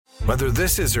Whether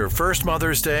this is her first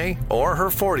Mother's Day or her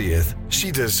 40th, she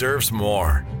deserves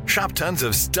more. Shop tons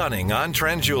of stunning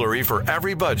on-trend jewelry for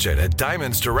every budget at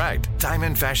Diamonds Direct.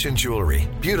 Diamond fashion jewelry,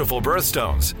 beautiful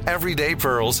birthstones, everyday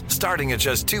pearls starting at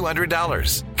just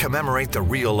 $200. Commemorate the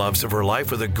real loves of her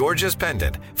life with a gorgeous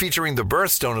pendant featuring the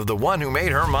birthstone of the one who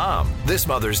made her mom. This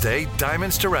Mother's Day,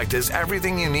 Diamonds Direct is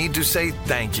everything you need to say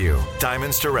thank you.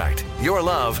 Diamonds Direct. Your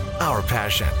love, our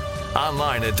passion.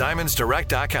 Online at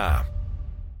diamondsdirect.com.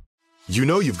 You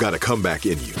know you've got a comeback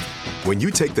in you. When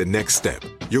you take the next step,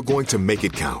 you're going to make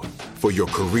it count. For your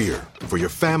career, for your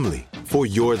family, for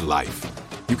your life.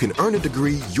 You can earn a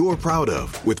degree you're proud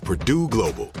of with Purdue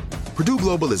Global. Purdue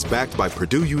Global is backed by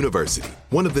Purdue University,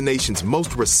 one of the nation's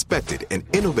most respected and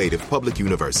innovative public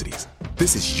universities.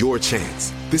 This is your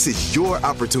chance. This is your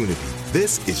opportunity.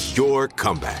 This is your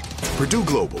comeback. Purdue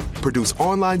Global, Purdue's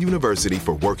online university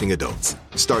for working adults.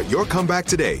 Start your comeback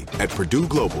today at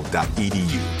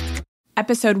purdueglobal.edu.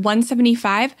 Episode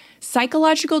 175,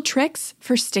 Psychological Tricks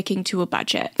for Sticking to a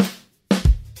Budget.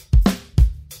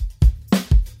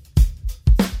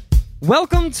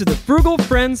 Welcome to the Frugal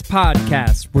Friends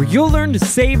Podcast, where you'll learn to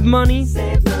save money,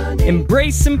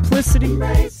 embrace simplicity,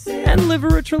 and live a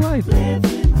richer life.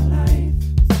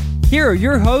 Here are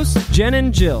your hosts, Jen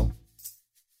and Jill.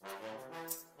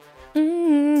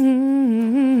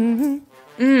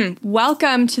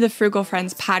 Welcome to the Frugal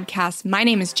Friends Podcast. My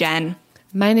name is Jen.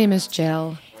 My name is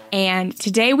Jill. And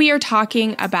today we are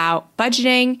talking about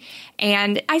budgeting.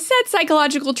 And I said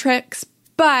psychological tricks,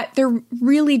 but they're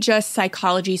really just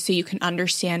psychology so you can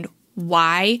understand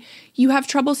why you have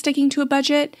trouble sticking to a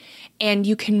budget and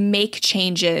you can make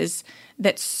changes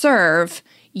that serve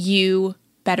you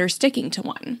better sticking to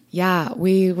one. Yeah,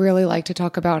 we really like to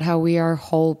talk about how we are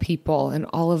whole people and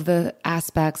all of the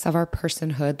aspects of our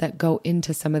personhood that go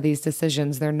into some of these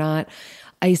decisions. They're not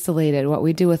isolated. What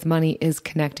we do with money is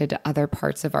connected to other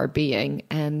parts of our being.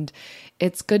 And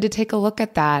it's good to take a look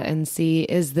at that and see,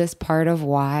 is this part of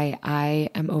why I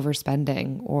am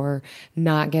overspending or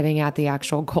not getting at the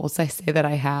actual goals I say that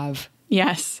I have?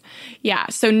 Yes. Yeah.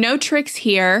 So no tricks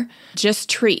here, just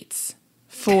treats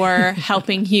for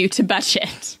helping you to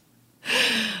budget.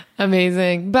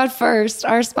 Amazing. But first,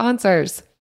 our sponsors.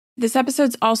 This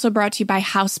episode's also brought to you by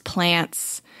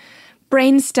Houseplants.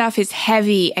 Brain stuff is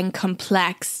heavy and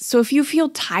complex, so if you feel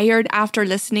tired after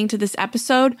listening to this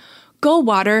episode, go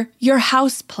water your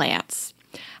houseplants.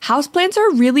 Houseplants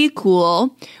are really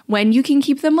cool when you can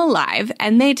keep them alive,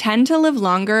 and they tend to live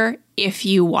longer if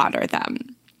you water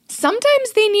them.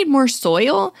 Sometimes they need more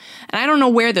soil, and I don't know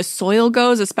where the soil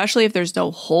goes, especially if there's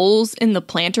no holes in the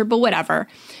planter, but whatever.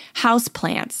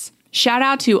 Houseplants. Shout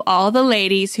out to all the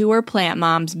ladies who were plant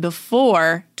moms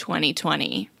before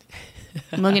 2020.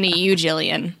 I'm looking at you,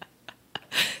 Jillian.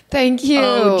 Thank you.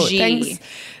 Oh, gee.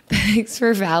 Thanks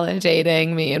for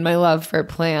validating me and my love for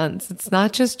plants. It's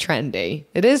not just trendy.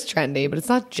 It is trendy, but it's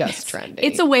not just trendy.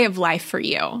 It's a way of life for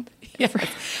you. Yes.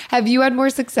 Have you had more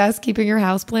success keeping your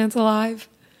houseplants alive?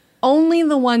 Only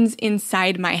the ones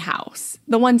inside my house.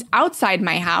 The ones outside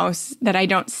my house that I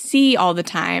don't see all the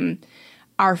time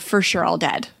are for sure all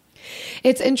dead.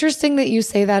 It's interesting that you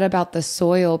say that about the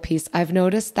soil piece. I've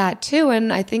noticed that too.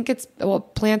 And I think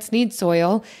plants need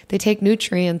soil. They take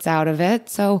nutrients out of it.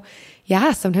 So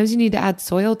yeah, sometimes you need to add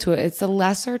soil to it. It's a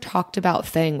lesser talked about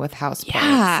thing with houseplants.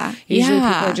 Yeah. Usually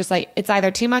people are just like, it's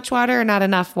either too much water or not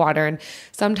enough water. And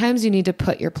sometimes you need to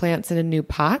put your plants in a new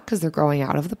pot because they're growing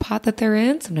out of the pot that they're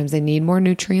in. Sometimes they need more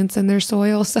nutrients in their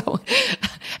soil. So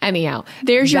anyhow,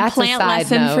 there's your plant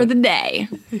lesson for the day.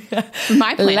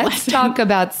 My plant lesson. Let's talk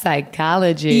about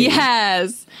psychology.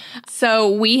 Yes.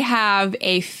 So we have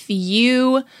a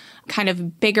few kind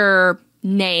of bigger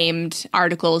named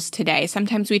articles today.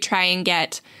 Sometimes we try and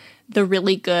get the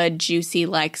really good, juicy,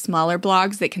 like smaller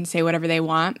blogs that can say whatever they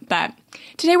want. But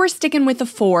today we're sticking with the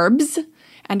Forbes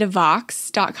and a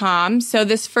Vox.com. So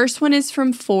this first one is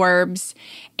from Forbes,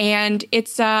 and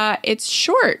it's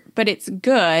short, but it's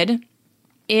good.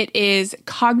 It is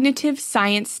cognitive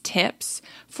science tips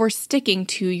for sticking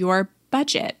to your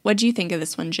budget. What do you think of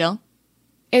this one, Jill?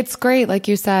 It's great. Like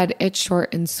you said, it's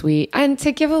short and sweet. And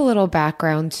to give a little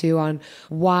background too on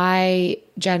why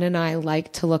Jen and I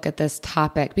like to look at this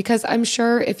topic, because I'm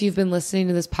sure if you've been listening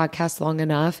to this podcast long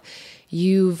enough,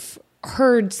 you've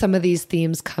heard some of these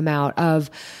themes come out of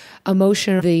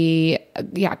emotion, the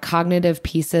cognitive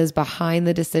pieces behind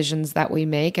the decisions that we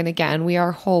make. And again, we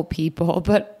are whole people,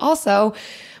 but also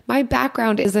my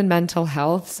background is in mental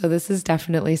health. So this is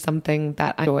definitely something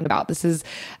that I'm going about. This is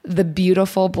the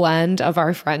beautiful blend of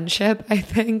our friendship, I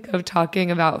think, of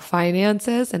talking about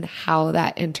finances and how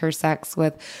that intersects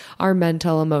with our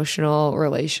mental, emotional,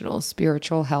 relational,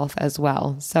 spiritual health as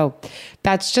well. So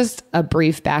that's just a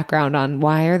brief background on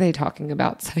why are they talking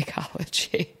about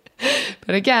psychology.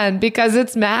 But again, because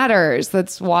it matters.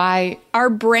 That's why our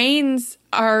brains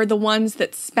are the ones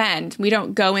that spend. We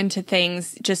don't go into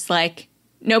things just like,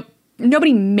 nope,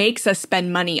 nobody makes us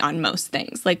spend money on most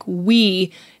things. Like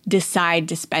we decide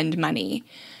to spend money.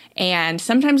 And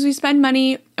sometimes we spend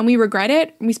money and we regret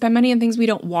it. And we spend money on things we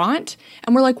don't want.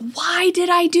 And we're like, why did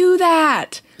I do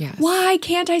that? Yes. Why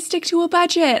can't I stick to a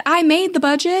budget? I made the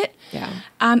budget. Yeah.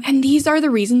 And these are the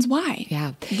reasons why.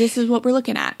 Yeah. This is what we're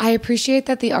looking at. I appreciate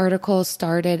that the article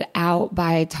started out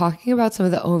by talking about some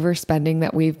of the overspending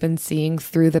that we've been seeing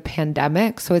through the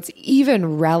pandemic. So it's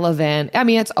even relevant. I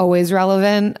mean, it's always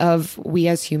relevant of we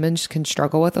as humans can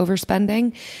struggle with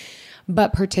overspending.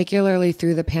 But particularly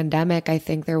through the pandemic, I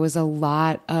think there was a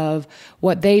lot of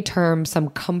what they term some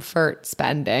comfort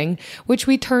spending, which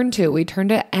we turn to. We turn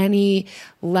to any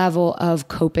level of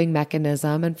coping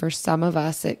mechanism. And for some of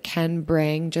us, it can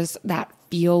bring just that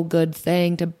feel good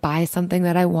thing to buy something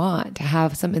that I want, to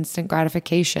have some instant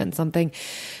gratification, something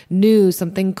new,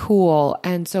 something cool.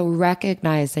 And so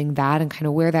recognizing that and kind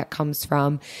of where that comes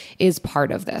from is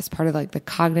part of this, part of like the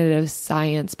cognitive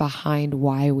science behind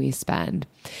why we spend.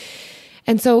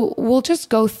 And so we'll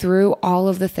just go through all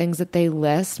of the things that they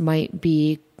list might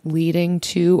be leading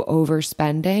to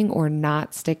overspending or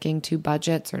not sticking to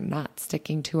budgets or not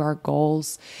sticking to our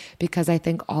goals, because I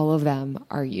think all of them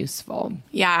are useful.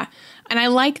 Yeah. And I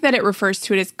like that it refers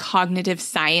to it as cognitive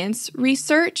science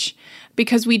research,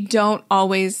 because we don't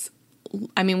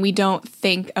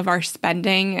think of our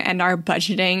spending and our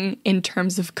budgeting in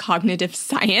terms of cognitive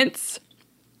science.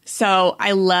 So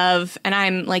I love, and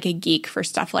I'm like a geek for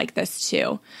stuff like this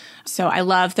too. So I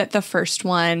love that the first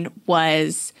one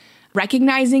was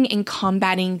recognizing and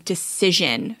combating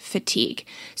decision fatigue.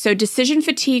 So decision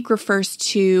fatigue refers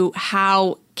to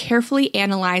how carefully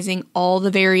analyzing all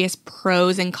the various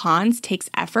pros and cons takes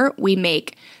effort. We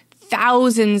make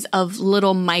thousands of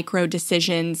little micro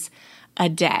decisions a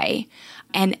day.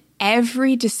 And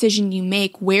every decision you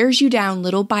make wears you down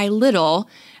little by little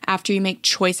after you make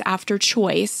choice after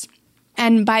choice.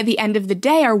 And by the end of the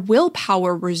day, our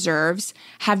willpower reserves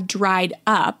have dried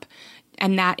up,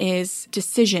 and that is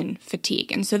decision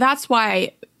fatigue. And so that's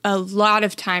why a lot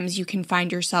of times you can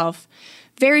find yourself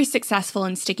very successful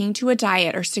in sticking to a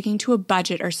diet or sticking to a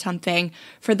budget or something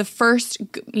for the first,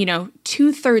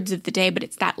 2/3 of the day, but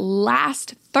it's that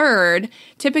last third,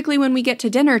 typically when we get to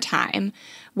dinner time,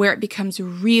 where it becomes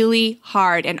really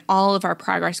hard and all of our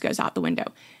progress goes out the window.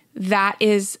 That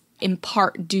is in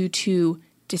part due to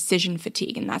decision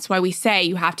fatigue. And that's why we say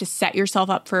you have to set yourself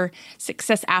up for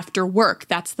success after work.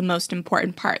 That's the most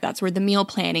important part. That's where the meal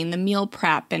planning, the meal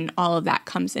prep, and all of that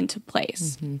comes into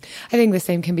place. Mm-hmm. I think the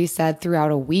same can be said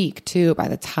throughout a week too. By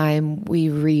the time we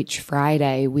reach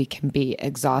Friday, we can be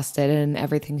exhausted and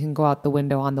everything can go out the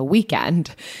window on the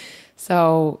weekend.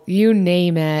 So you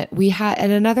name it.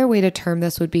 And another way to term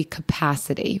this would be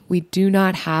capacity. We do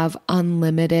not have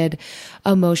unlimited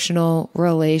emotional,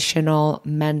 relational,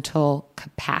 mental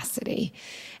capacity.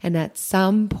 And at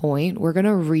some point, we're going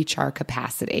to reach our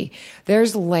capacity.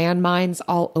 There's landmines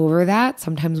all over that.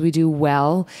 Sometimes we do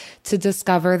well to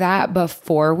discover that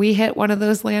before we hit one of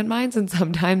those landmines, and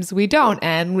sometimes we don't,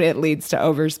 and it leads to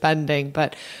overspending.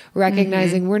 But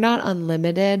recognizing we're not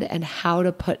unlimited and how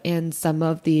to put in some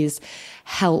of these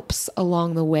helps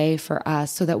along the way for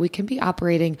us so that we can be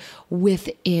operating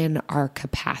within our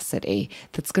capacity.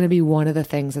 That's going to be one of the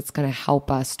things that's going to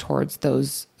help us towards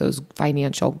those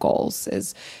financial goals,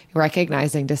 is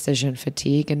recognizing decision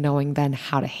fatigue and knowing then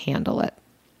how to handle it.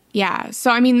 Yeah.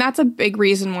 So, I mean, that's a big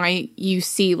reason why you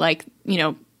see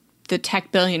the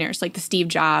tech billionaires like the Steve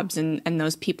Jobs and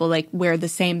those people like wear the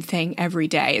same thing every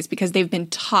day, is because they've been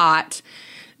taught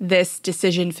this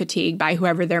decision fatigue by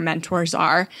whoever their mentors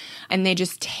are, and they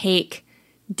just take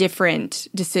different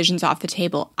decisions off the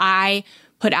table. I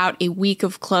put out a week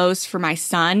of clothes for my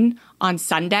son on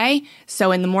Sunday,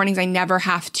 so in the mornings I never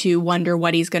have to wonder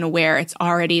what he's going to wear. It's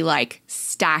already like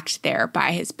stacked there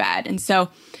by his bed. And so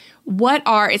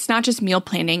it's not just meal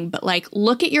planning, but like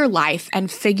look at your life and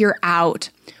figure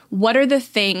out what are the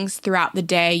things throughout the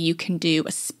day you can do,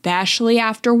 especially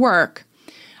after work,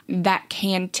 that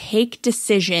can take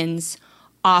decisions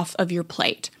off of your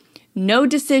plate. No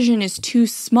decision is too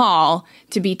small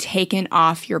to be taken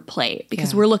off your plate,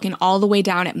 because we're looking all the way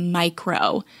down at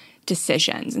micro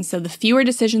decisions. And so the fewer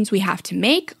decisions we have to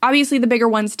make, obviously the bigger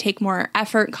ones take more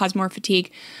effort, cause more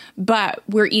fatigue, but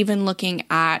we're even looking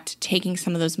at taking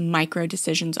some of those micro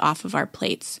decisions off of our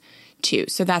plates too.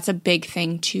 So that's a big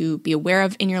thing to be aware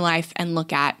of in your life and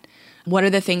look at what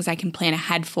are the things I can plan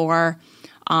ahead for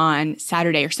on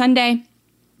Saturday or Sunday.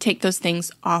 Take those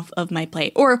things off of my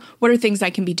plate. Or what are things I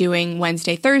can be doing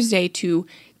Wednesday, Thursday to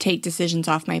take decisions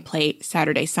off my plate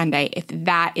Saturday, Sunday, if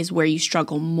that is where you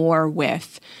struggle more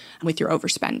with your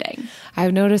overspending.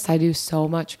 I've noticed I do so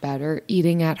much better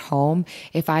eating at home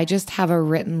if I just have a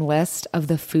written list of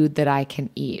the food that I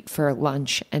can eat for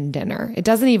lunch and dinner. It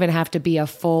doesn't even have to be a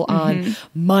full on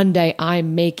Monday,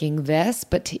 I'm making this,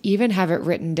 but to even have it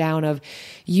written down of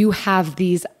you have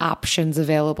these options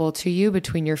available to you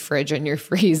between your fridge and your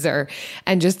freezer,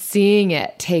 and just seeing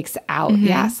it takes out,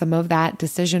 some of that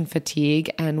decision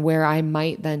fatigue, and where I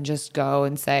might then just go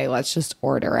and say, let's just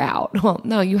order out. Well,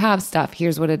 no, you have stuff.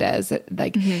 Here's what it is.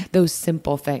 Those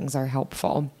simple things are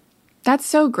helpful. That's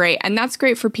so great. And that's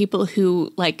great for people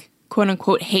who quote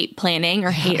unquote hate planning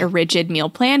or hate a rigid meal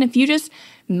plan. If you just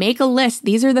make a list,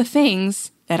 these are the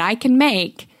things that I can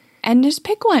make, and just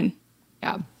pick one.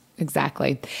 Yeah.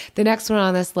 Exactly. The next one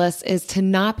on this list is to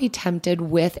not be tempted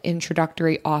with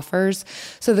introductory offers.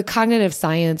 So the cognitive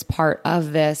science part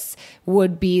of this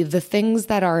would be the things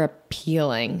that are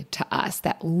appealing to us,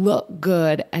 that look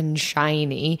good and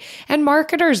shiny. And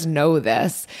marketers know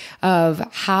this, of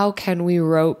how can we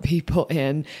rope people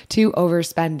in to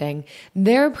overspending.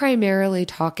 They're primarily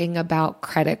talking about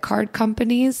credit card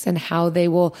companies and how they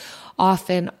will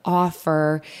often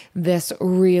offer this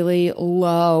really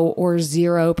low or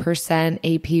 0%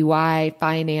 APY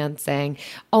financing,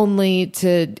 only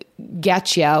to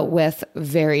get you with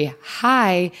very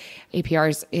high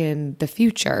APRs in the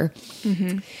future.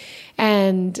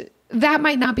 And that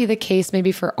might not be the case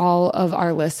maybe for all of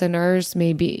our listeners.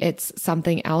 Maybe it's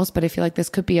something else, but I feel like this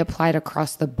could be applied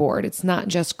across the board. It's not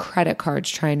just credit cards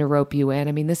trying to rope you in.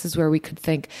 I mean, this is where we could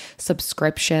think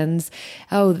subscriptions.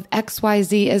 Oh,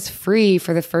 XYZ is free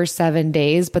for the first 7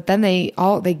 days, but then they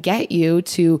get you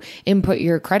to input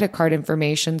your credit card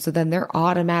information. So then they're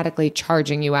automatically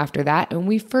charging you after that. And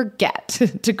we forget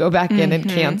to go back in and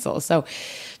cancel. So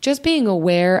just being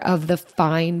aware of the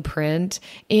fine print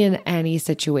in any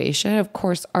situation. Of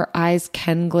course, our eyes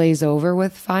can glaze over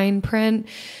with fine print,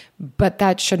 but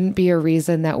that shouldn't be a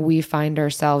reason that we find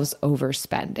ourselves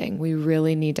overspending. We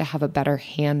really need to have a better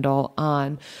handle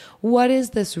on what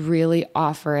is this really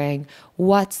offering?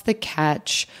 What's the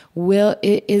catch?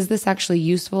 Is this actually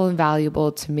useful and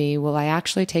valuable to me? Will I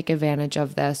actually take advantage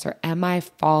of this, or am I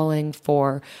falling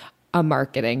for a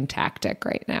marketing tactic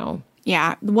right now?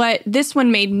 Yeah. What this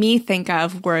one made me think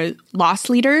of were loss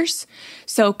leaders.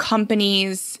 So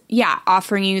companies,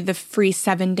 offering you the free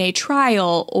 7-day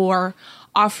trial, or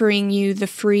offering you the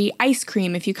free ice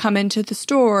cream if you come into the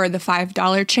store, the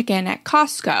 $5 chicken at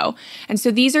Costco. And so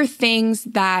these are things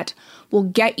that will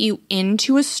get you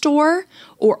into a store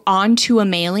or onto a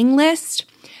mailing list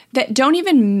that don't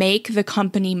even make the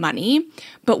company money.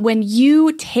 But when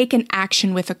you take an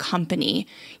action with a company,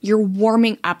 you're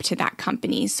warming up to that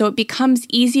company. So it becomes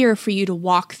easier for you to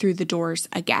walk through the doors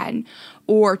again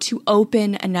or to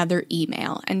open another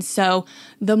email. And so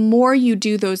the more you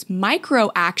do those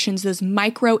micro actions, those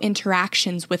micro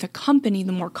interactions with a company,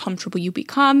 the more comfortable you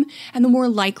become and the more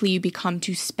likely you become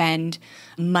to spend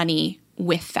money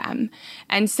with them.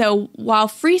 And so while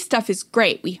free stuff is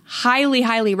great, we highly,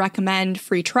 highly recommend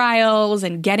free trials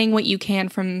and getting what you can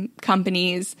from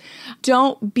companies.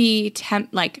 Don't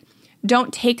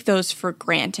take those for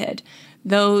granted.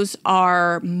 Those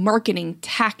are marketing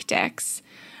tactics.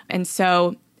 And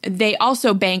so they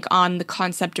also bank on the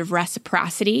concept of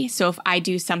reciprocity. So if I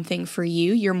do something for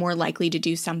you, you're more likely to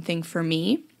do something for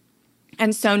me.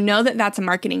 And so know that that's a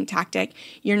marketing tactic.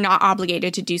 You're not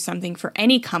obligated to do something for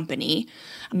any company,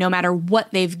 no matter what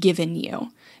they've given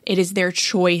you. It is their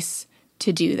choice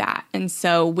to do that. And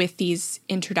so with these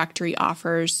introductory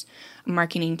offers,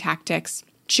 marketing tactics,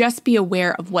 just be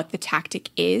aware of what the tactic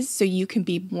is so you can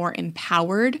be more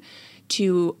empowered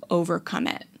to overcome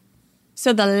it.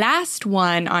 So the last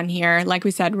one on here, like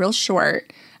we said, real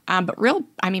short, but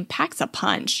packs a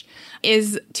punch,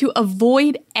 is to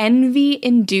avoid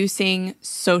envy-inducing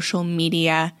social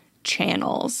media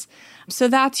channels. So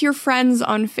that's your friends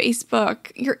on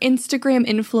Facebook, your Instagram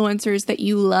influencers that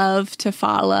you love to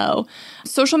follow.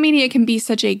 Social media can be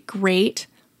such a great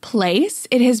place.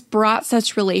 It has brought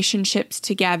such relationships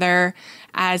together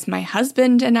as my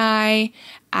husband and I,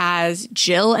 as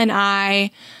Jill and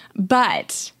I,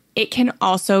 but it can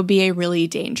also be a really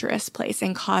dangerous place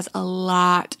and cause a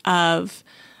lot of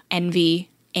envy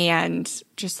and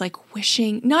just like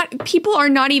wishing, people are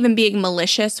not even being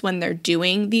malicious when they're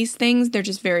doing these things. They're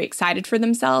just very excited for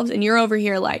themselves. And you're over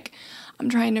here like, I'm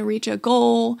trying to reach a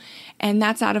goal and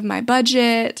that's out of my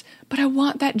budget, but I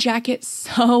want that jacket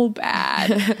so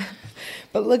bad.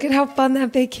 But look at how fun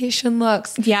that vacation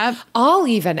looks. Yep. I'll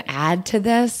even add to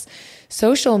this.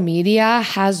 Social media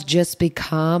has just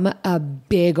become a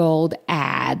big old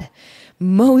ad.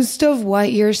 Most of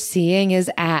what you're seeing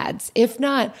is ads, if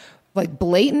not like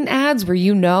blatant ads where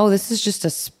this is just a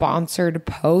sponsored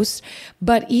post.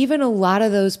 But even a lot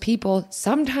of those people,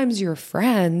 sometimes your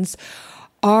friends,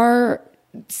 are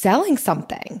selling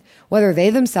something, whether they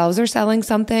themselves are selling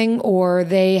something or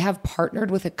they have partnered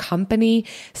with a company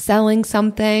selling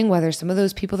something, whether some of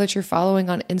those people that you're following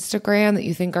on Instagram that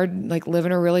you think are like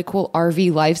living a really cool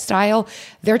RV lifestyle,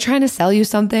 they're trying to sell you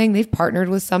something. They've partnered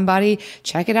with somebody.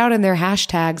 Check it out in their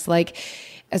hashtags. Like,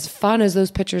 as fun as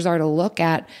those pictures are to look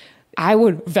at, I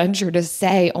would venture to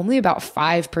say only about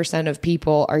 5% of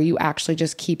people are you actually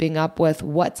just keeping up with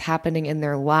what's happening in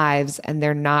their lives, and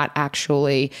they're not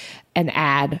actually an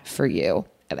ad for you.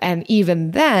 And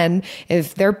even then,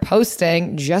 if they're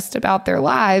posting just about their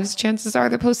lives, chances are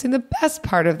they're posting the best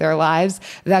part of their lives.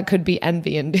 That could be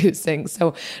envy inducing.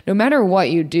 So no matter what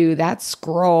you do, that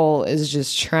scroll is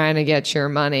just trying to get your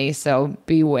money. So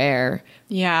beware.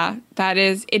 Yeah,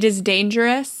 it is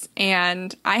dangerous.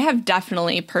 And I have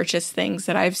definitely purchased things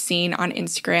that I've seen on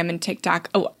Instagram and TikTok.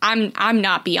 Oh, I'm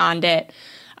not beyond it.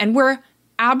 And we're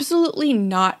absolutely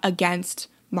not against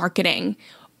marketing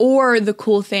or the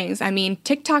cool things. I mean,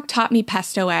 TikTok taught me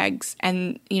pesto eggs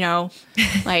and,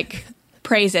 like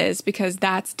praises, because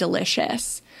that's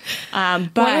delicious.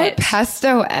 But what are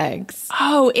pesto eggs?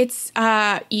 Oh, it's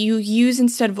you use,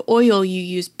 instead of oil, you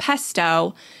use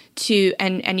pesto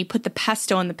and you put the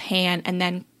pesto in the pan and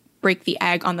then break the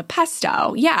egg on the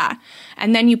pesto. Yeah.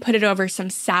 And then you put it over some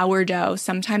sourdough.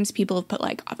 Sometimes people have put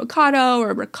like avocado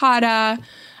or ricotta.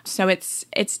 So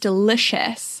it's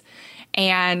delicious.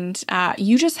 And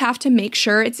you just have to make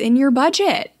sure it's in your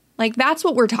budget. Like, that's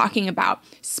what we're talking about.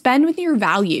 Spend with your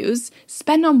values.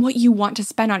 Spend on what you want to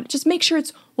spend on. Just make sure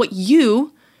it's what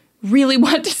you really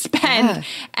want to spend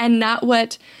and not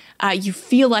what you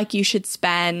feel like you should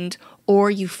spend or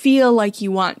you feel like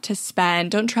you want to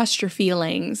spend. Don't trust your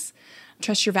feelings.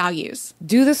 Trust your values.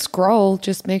 Do the scroll.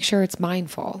 Just make sure it's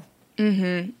mindful.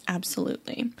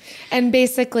 Absolutely. And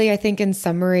basically, I think in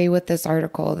summary with this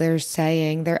article,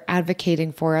 they're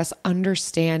advocating for us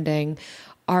understanding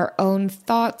our own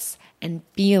thoughts and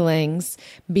feelings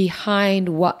behind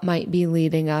what might be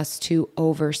leading us to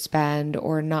overspend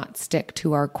or not stick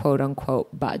to our quote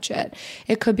unquote budget.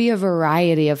 It could be a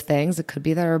variety of things. It could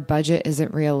be that our budget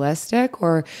isn't realistic,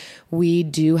 or we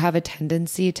do have a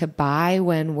tendency to buy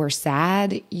when we're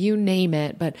sad, you name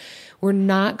it, but we're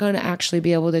not going to actually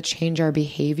be able to change our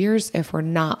behaviors if we're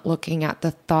not looking at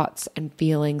the thoughts and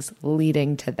feelings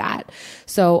leading to that.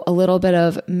 So a little bit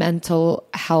of mental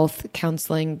health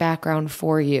counseling background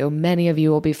for you. Many of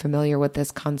you will be familiar with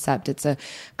this concept. It's a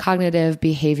cognitive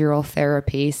behavioral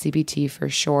therapy, CBT for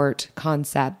short,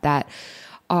 concept that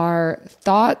our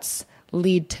thoughts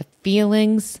lead to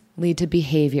feelings, lead to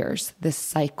behaviors, this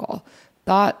cycle.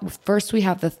 First we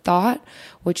have the thought,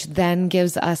 which then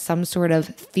gives us some sort of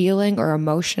feeling or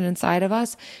emotion inside of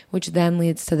us, which then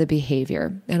leads to the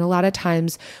behavior. And a lot of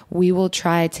times we will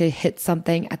try to hit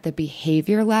something at the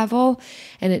behavior level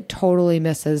and it totally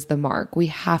misses the mark. We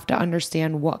have to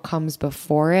understand what comes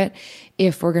before it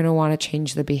if we're going to want to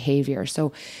change the behavior.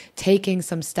 So taking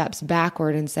some steps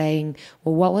backward and saying,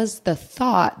 well, what was the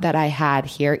thought that I had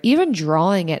here? Even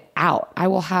drawing it out. I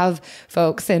will have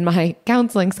folks in my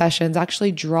counseling sessions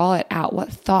actually draw it out.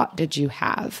 What thought did you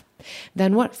have?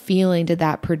 Then what feeling did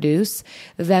that produce?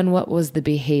 Then what was the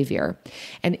behavior?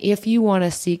 And if you want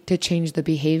to seek to change the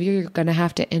behavior, you're going to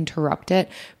have to interrupt it.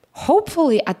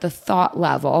 Hopefully at the thought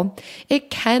level. It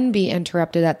can be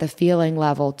interrupted at the feeling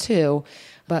level too.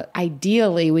 But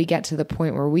ideally, we get to the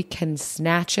point where we can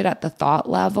snatch it at the thought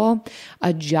level,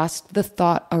 adjust the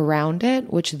thought around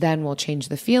it, which then will change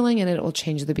the feeling and it will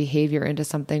change the behavior into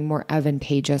something more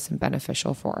advantageous and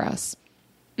beneficial for us.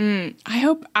 I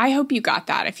hope you got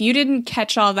that. If you didn't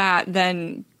catch all that,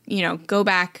 then, go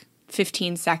back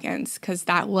 15 seconds because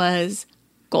that was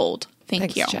gold.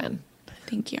 Thanks, you. Jen.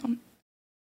 Thank you.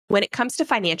 When it comes to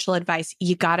financial advice,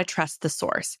 you got to trust the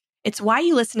source. It's why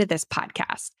you listen to this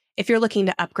podcast. If you're looking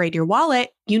to upgrade your wallet,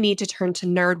 you need to turn to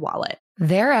NerdWallet.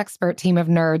 Their expert team of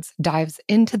nerds dives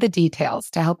into the details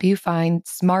to help you find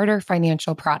smarter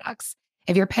financial products.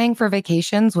 If you're paying for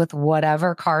vacations with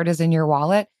whatever card is in your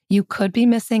wallet, you could be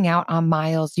missing out on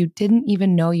miles you didn't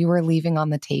even know you were leaving on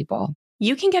the table.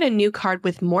 You can get a new card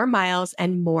with more miles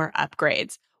and more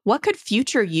upgrades. What could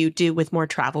future you do with more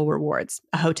travel rewards?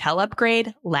 A hotel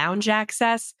upgrade, lounge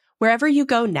access? Wherever you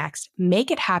go next, make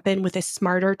it happen with a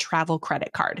smarter travel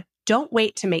credit card. Don't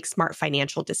wait to make smart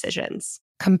financial decisions.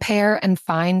 Compare and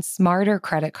find smarter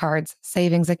credit cards,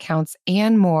 savings accounts,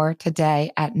 and more today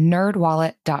at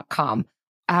nerdwallet.com.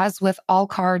 As with all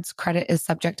cards, credit is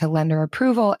subject to lender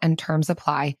approval and terms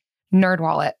apply.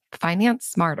 NerdWallet. Finance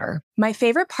smarter. My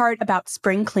favorite part about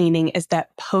spring cleaning is that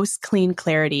post-clean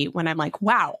clarity when I'm like,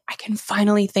 wow, I can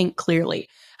finally think clearly.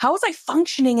 How was I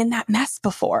functioning in that mess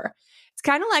before? It's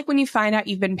kind of like when you find out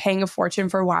you've been paying a fortune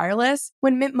for wireless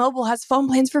when Mint Mobile has phone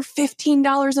plans for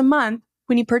 $15 a month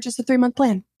when you purchase a 3-month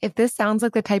plan. If this sounds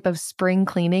like the type of spring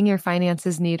cleaning your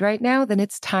finances need right now, then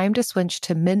it's time to switch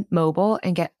to Mint Mobile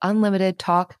and get unlimited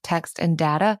talk, text, and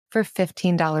data for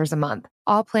 $15 a month.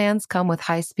 All plans come with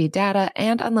high-speed data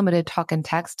and unlimited talk and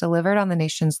text delivered on the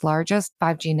nation's largest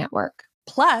 5G network.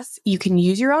 Plus, you can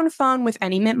use your own phone with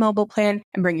any Mint Mobile plan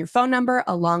and bring your phone number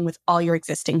along with all your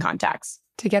existing contacts.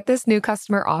 To get this new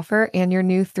customer offer and your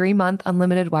new 3-month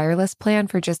unlimited wireless plan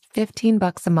for just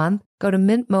 $15 a month, go to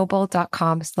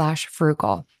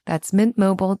mintmobile.com/frugal. That's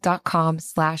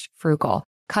mintmobile.com/frugal.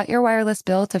 Cut your wireless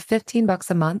bill to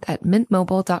 $15 a month at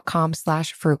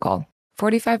mintmobile.com/frugal.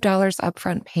 $45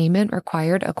 upfront payment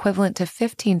required, equivalent to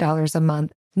 $15 a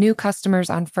month. New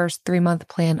customers on first 3-month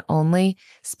plan only.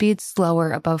 Speed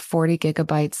slower above 40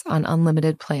 gigabytes on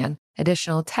unlimited plan.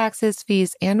 Additional taxes,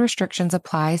 fees, and restrictions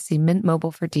apply. See Mint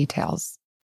Mobile for details.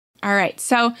 All right,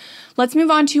 so let's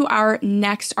move on to our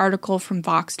next article from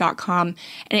Vox.com,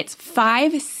 and it's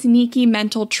 5 sneaky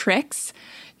mental tricks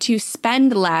to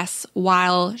spend less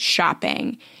while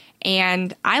shopping.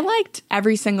 And I liked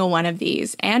every single one of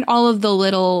these and all of the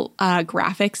little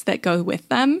graphics that go with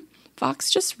them. Vox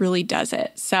just really does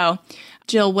it. So,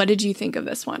 Jill, what did you think of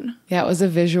this one? Yeah, it was a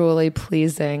visually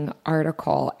pleasing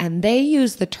article, and they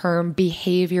use the term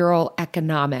behavioral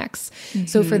economics. Mm-hmm.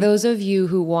 So for those of you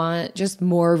who want just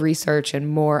more research and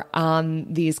more on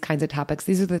these kinds of topics,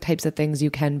 these are the types of things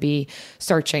you can be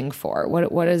searching for.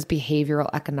 What does behavioral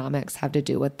economics have to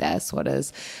do with this? What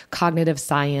does cognitive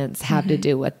science have to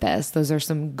do with this? Those are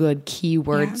some good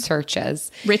keyword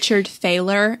searches. Richard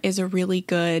Thaler is a really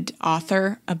good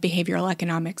author, a behavioral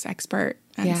economics expert.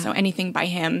 And so anything by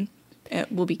him,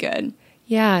 it will be good.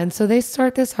 Yeah. And so they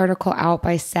start this article out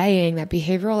by saying that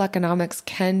behavioral economics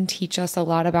can teach us a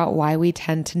lot about why we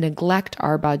tend to neglect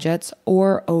our budgets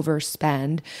or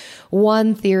overspend.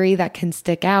 One theory that can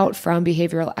stick out from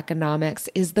behavioral economics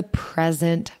is the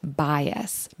present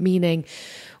bias, meaning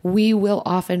we will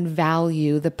often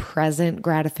value the present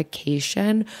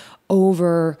gratification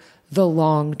over the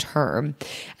long term.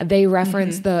 They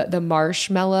reference the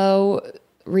marshmallow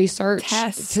research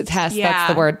test. That's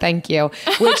the word. Thank you.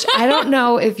 Which I don't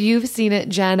know if you've seen it,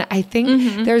 Jen. I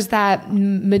think there's that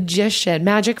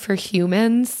Magic for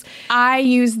Humans. I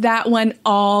use that one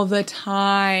all the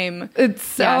time. It's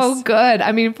so good.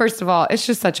 I mean, first of all, it's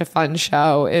just such a fun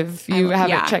show. If you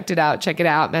haven't checked it out, check it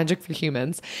out. Magic for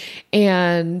Humans.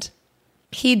 And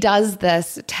he does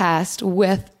this test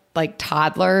with like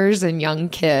toddlers and young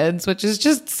kids, which is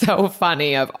just so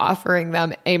funny, of offering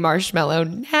them a marshmallow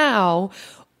now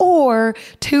or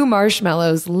 2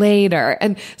 marshmallows later.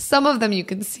 And some of them, you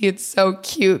can see it's so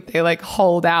cute. They like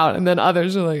hold out, and then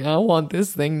others are like, I want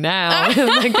this thing now. And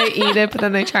like they eat it, but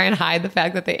then they try and hide the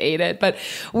fact that they ate it. But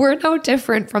we're no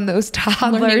different from those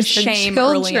toddlers and shame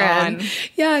children. Early on.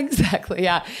 Yeah, exactly.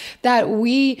 Yeah. That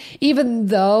we, even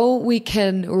though we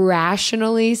can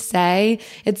rationally say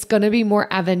it's going to be more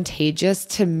advantageous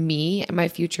to me and my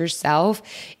future self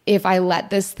if I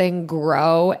let this thing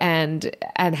grow and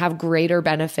have greater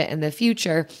benefit in the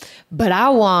future, but I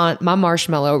want my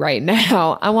marshmallow right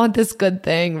now. I want this good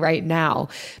thing right now,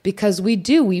 because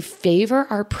we favor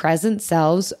our present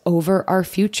selves over our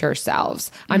future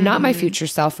selves. I'm not my future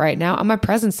self right now. I'm my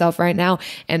present self right now,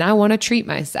 and I want to treat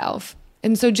myself.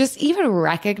 And so just even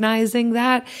recognizing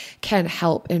that can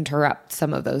help interrupt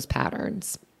some of those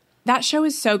patterns. That show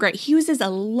is so great. He uses a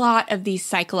lot of these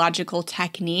psychological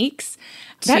techniques.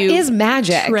 That is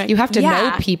magic. You have to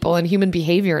know people and human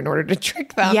behavior in order to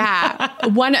trick them.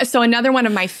 Yeah. So another one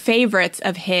of my favorites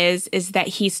of his is that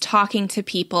he's talking to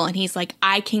people and he's like,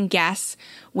 I can guess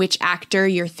which actor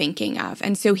you're thinking of.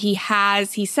 And so he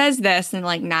says this and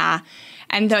like, nah.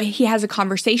 And he has a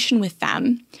conversation with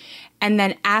them and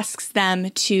then asks them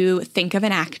to think of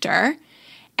an actor,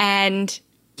 and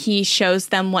he shows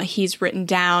them what he's written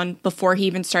down before he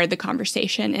even started the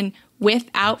conversation. And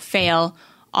without fail,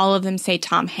 all of them say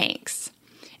Tom Hanks.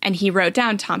 and he wrote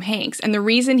down Tom Hanks. And the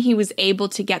reason he was able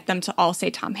to get them to all say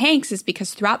Tom Hanks is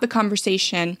because throughout the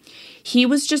conversation, he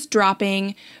was just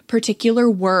dropping particular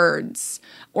words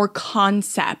or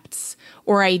concepts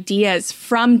or ideas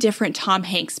from different Tom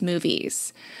Hanks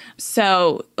movies.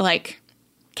 So like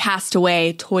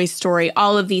Castaway, Toy Story,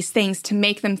 all of these things to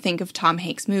make them think of Tom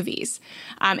Hanks movies.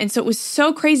 And so it was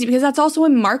so crazy because that's also a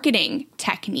marketing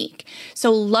technique.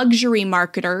 So luxury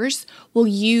marketers will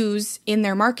use in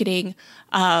their marketing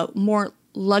more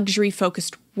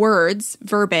luxury-focused words,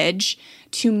 verbiage,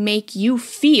 to make you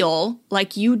feel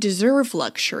like you deserve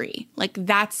luxury. Like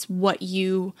that's what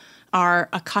you are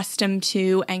accustomed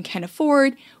to and can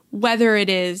afford, whether it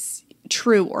is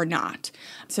true or not.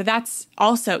 So that's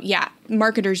also,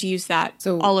 marketers use that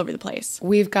all over the place.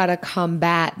 We've got to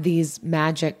combat these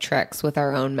magic tricks with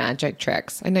our own magic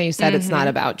tricks. I know you said it's not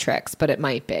about tricks, but it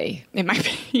might be. It might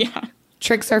be, yeah.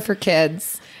 Tricks are for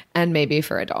kids and maybe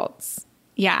for adults.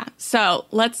 Yeah. So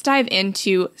let's dive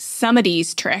into some of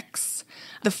these tricks.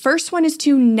 The first one is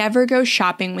to never go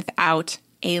shopping without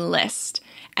a list.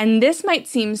 And this might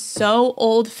seem so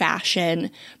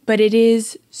old-fashioned, but it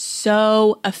is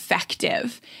so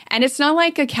effective. And it's not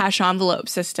like a cash envelope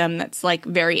system that's like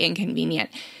very inconvenient.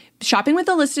 Shopping with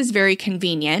a list is very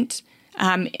convenient.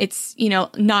 It's,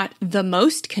 not the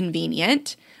most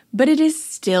convenient, but it is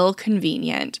still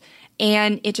convenient.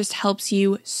 And it just helps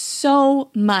you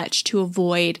so much to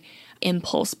avoid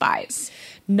impulse buys.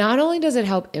 Not only does it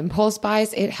help impulse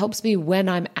buys, it helps me when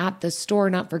I'm at the store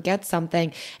not forget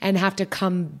something and have to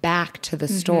come back to the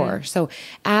store. So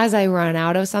as I run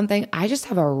out of something, I just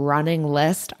have a running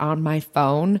list on my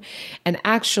phone. And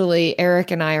actually, Eric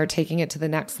and I are taking it to the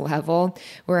next level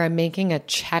where I'm making a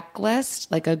checklist,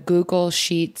 like a Google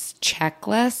Sheets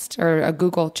checklist or a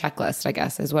Google checklist, I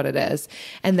guess is what it is.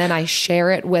 And then I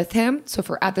share it with him. So if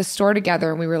we're at the store together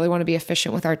and we really want to be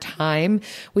efficient with our time,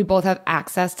 we both have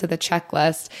access to the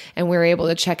checklist. And we're able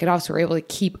to check it off. So we're able to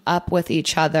keep up with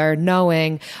each other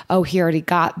knowing, oh, he already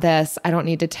got this. I don't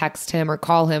need to text him or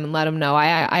call him and let him know.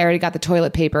 I already got the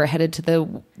toilet paper, headed to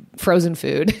the frozen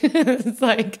food. It's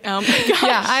like, oh my gosh.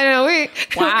 Yeah, I know.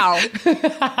 Wow.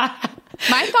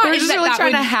 My thought We're is just that really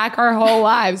trying to hack our whole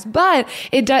lives, but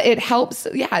it helps,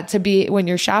 to be, when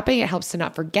you're shopping, it helps to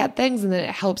not forget things. And then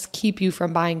it helps keep you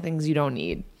from buying things you don't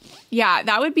need. Yeah,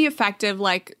 that would be effective.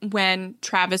 Like when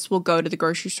Travis will go to the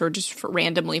grocery store just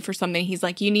randomly for something. He's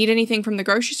like, you need anything from the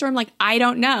grocery store? I'm like, I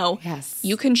don't know. Yes.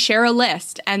 You can share a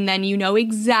list and then you know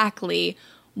exactly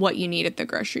what you need at the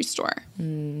grocery store.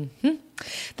 Mm-hmm.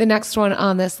 The next one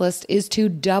on this list is to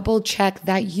double check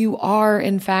that you are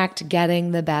in fact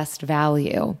getting the best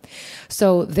value.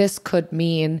 So this could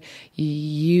mean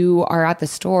you are at the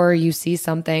store, you see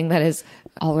something that is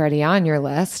already on your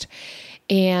list,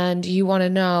 and you want to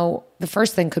know, the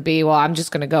first thing could be, well, I'm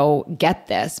just going to go get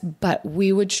this. But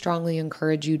we would strongly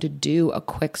encourage you to do a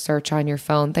quick search on your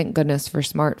phone. Thank goodness for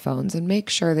smartphones, and make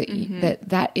sure that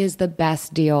that is the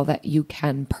best deal that you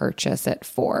can purchase it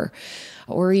for.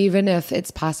 Or even if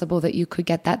it's possible that you could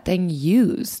get that thing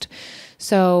used.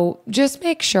 So just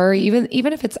make sure, even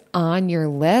if it's on your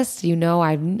list,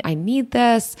 I need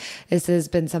this. This has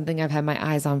been something I've had my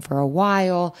eyes on for a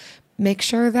while. Make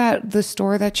sure that the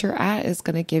store that you're at is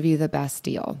going to give you the best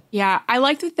deal. Yeah, I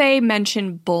like that they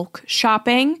mention bulk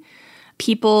shopping.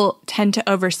 People tend to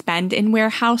overspend in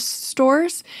warehouse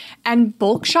stores, and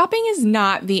bulk shopping is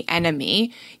not the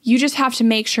enemy. You just have to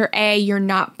make sure, A, you're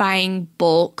not buying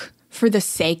bulk for the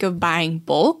sake of buying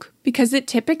bulk, because it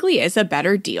typically is a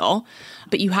better deal,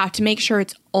 but you have to make sure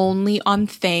it's only on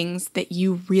things that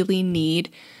you really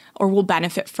need or will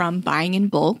benefit from buying in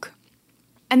bulk.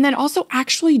 And then also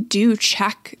actually do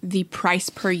check the price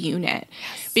per unit.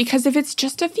 Yes. Because if it's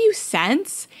just a few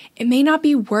cents, it may not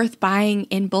be worth buying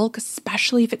in bulk,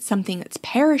 especially if it's something that's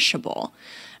perishable.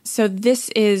 So this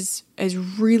is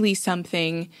really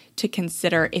something to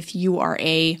consider if you are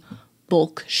a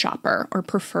bulk shopper or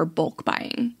prefer bulk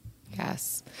buying.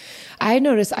 Yes. I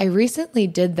noticed I recently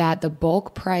did that. The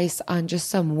bulk price on just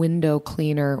some window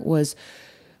cleaner was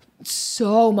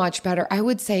so much better. I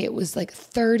would say it was like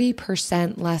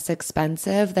 30% less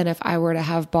expensive than if I were to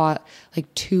have bought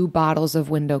like 2 bottles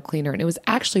of window cleaner. And it was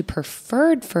actually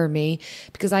preferred for me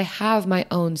because I have my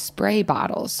own spray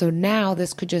bottles. So now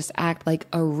this could just act like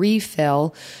a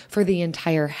refill for the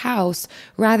entire house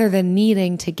rather than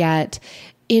needing to get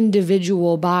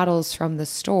individual bottles from the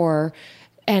store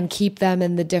and keep them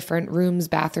in the different rooms,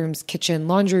 bathrooms, kitchen,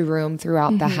 laundry room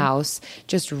throughout the house.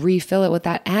 Just refill it with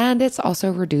that. And it's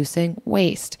also reducing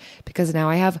waste because now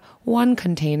I have one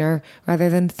container rather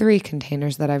than 3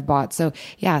 containers that I've bought. So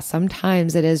yeah,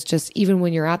 sometimes it is just, even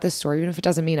when you're at the store, even if it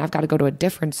doesn't mean I've got to go to a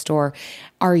different store,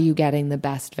 are you getting the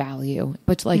best value?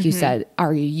 But like you said,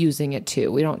 are you using it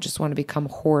too? We don't just want to become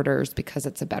hoarders because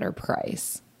it's a better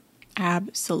price.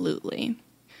 Absolutely.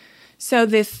 So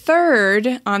the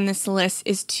third on this list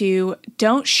is to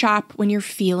don't shop when you're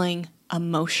feeling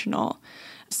emotional.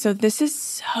 So this is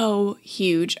so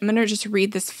huge. I'm going to just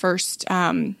read this first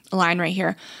line right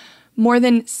here. More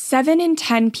than 7 in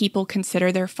 10 people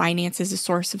consider their finances a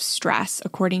source of stress,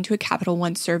 according to a Capital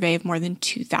One survey of more than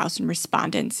 2,000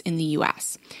 respondents in the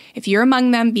U.S. If you're among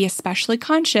them, be especially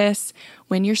conscious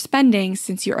when you're spending,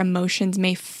 since your emotions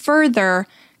may further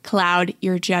cloud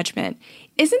your judgment.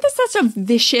 Isn't this such a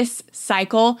vicious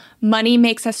cycle? Money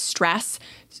makes us stress.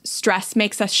 Stress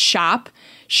makes us shop.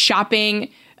 Shopping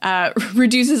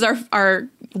reduces our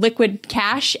liquid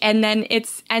cash, and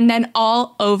then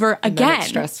all over again. It's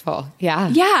stressful. Yeah.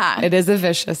 Yeah. It is a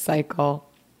vicious cycle.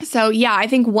 So yeah, I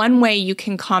think one way you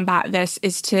can combat this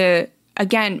is to,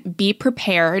 again, be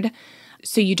prepared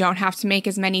so you don't have to make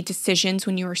as many decisions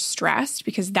when you are stressed,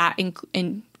 because that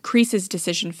increases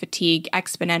decision fatigue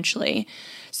exponentially.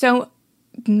 So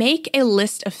make a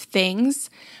list of things,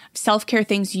 self-care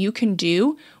things you can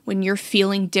do when you're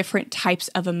feeling different types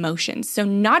of emotions. So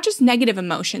not just negative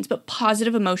emotions, but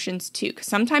positive emotions too, because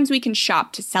sometimes we can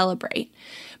shop to celebrate.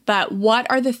 But what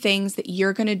are the things that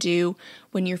you're going to do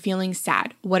when you're feeling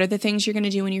sad? What are the things you're going to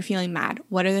do when you're feeling mad?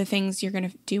 What are the things you're going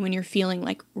to do when you're feeling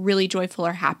like really joyful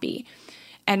or happy?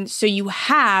 And so you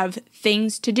have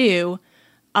things to do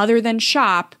other than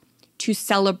shop to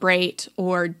celebrate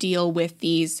or deal with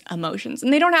these emotions.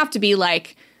 And they don't have to be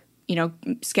like,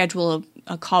 schedule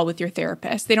a call with your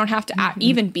therapist. They don't have to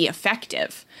even be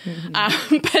effective,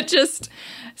 but just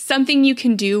something you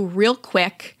can do real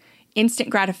quick, instant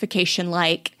gratification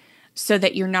like, so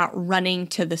that you're not running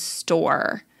to the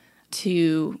store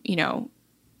to,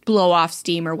 blow off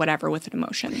steam or whatever with an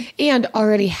emotion. And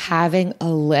already having a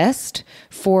list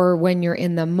for when you're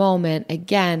in the moment,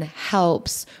 again,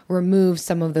 helps remove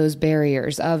some of those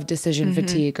barriers of decision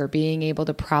fatigue or being able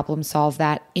to problem solve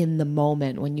that in the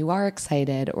moment when you are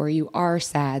excited or you are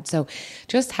sad. So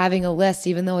just having a list,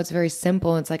 even though it's very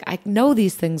simple, it's like, I know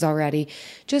these things already,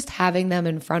 just having them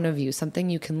in front of you,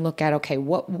 something you can look at, okay,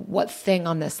 what thing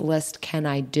on this list can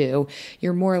I do?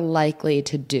 You're more likely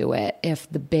to do it if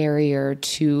the barrier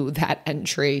to that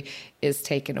entry is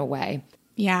taken away.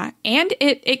 Yeah. And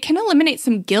it can eliminate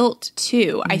some guilt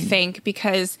too, I think,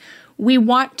 because we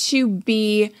want to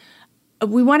be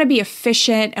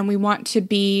efficient and we want to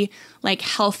be like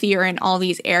healthier in all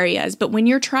these areas. But when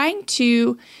you're trying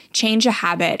to change a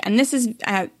habit, and this is,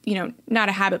 not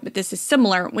a habit, but this is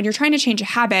similar. When you're trying to change a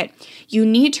habit, you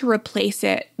need to replace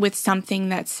it with something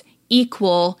that's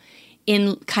equal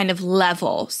in kind of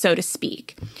level, so to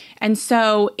speak. And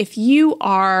so if you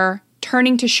are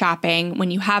turning to shopping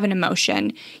when you have an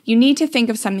emotion, you need to think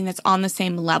of something that's on the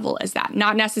same level as that.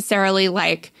 Not necessarily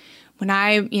like when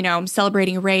I'm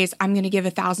celebrating a raise, I'm going to give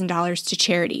 $1,000 to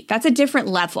charity. That's a different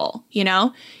level,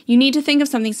 You need to think of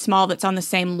something small that's on the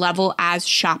same level as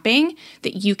shopping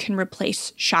that you can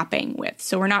replace shopping with.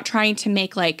 So we're not trying to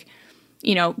make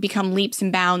become leaps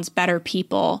and bounds better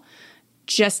people.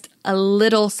 Just a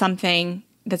little something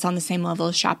that's on the same level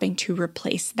as shopping to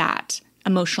replace that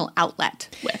emotional outlet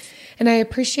with. And I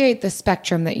appreciate the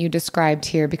spectrum that you described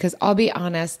here, because I'll be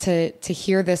honest, to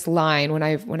hear this line when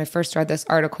I first read this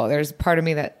article, there's part of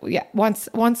me that wants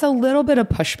a little bit of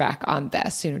pushback on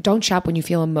this. Don't shop when you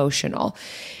feel emotional.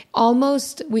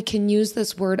 Almost we can use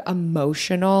this word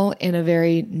emotional in a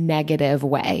very negative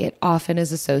way. It often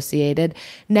is associated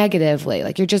negatively,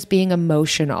 like you're just being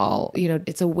emotional.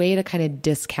 It's a way to kind of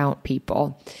discount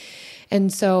people.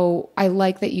 And so I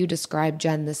like that you described,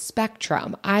 Jen, the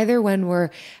spectrum, either when we're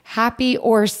happy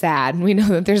or sad. And we know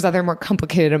that there's other more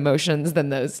complicated emotions than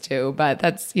those two, but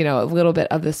that's, a little bit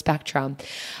of the spectrum.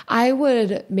 I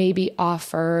would maybe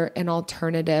offer an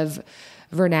alternative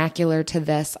vernacular to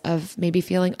this of maybe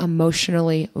feeling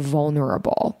emotionally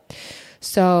vulnerable.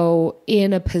 So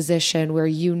in a position where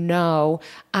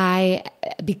I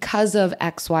because of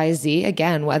XYZ,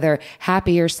 again, whether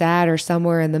happy or sad or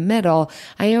somewhere in the middle,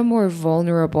 I am more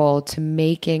vulnerable to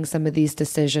making some of these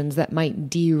decisions that might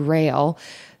derail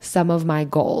some of my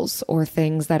goals or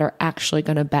things that are actually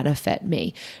going to benefit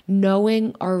me.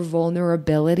 Knowing our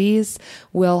vulnerabilities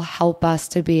will help us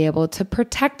to be able to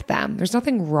protect them. There's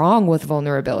nothing wrong with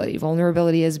vulnerability.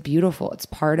 Vulnerability is beautiful. It's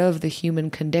part of the human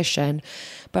condition.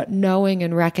 But knowing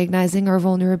and recognizing our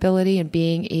vulnerability and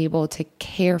being able to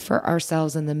care for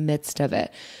ourselves in the midst of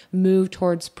it, move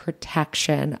towards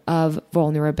protection of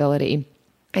vulnerability.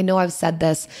 I know I've said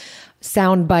this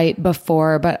soundbite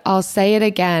before, but I'll say it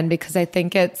again because I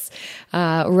think it's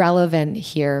relevant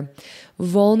here.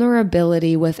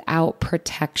 Vulnerability without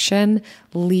protection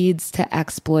leads to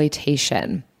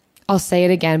exploitation. I'll say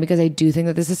it again because I do think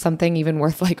that this is something even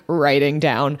worth like writing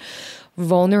down.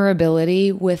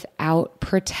 Vulnerability without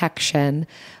protection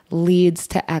leads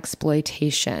to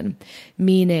exploitation,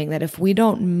 meaning that if we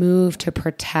don't move to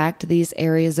protect these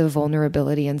areas of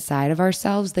vulnerability inside of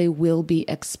ourselves, they will be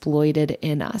exploited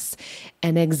in us.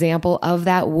 An example of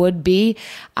that would be,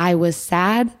 I was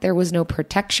sad, there was no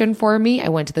protection for me, I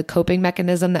went to the coping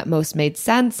mechanism that most made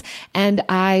sense, and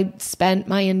I spent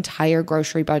my entire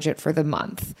grocery budget for the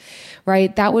month,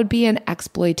 right? That would be an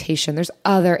exploitation. There's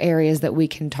other areas that we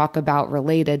can talk about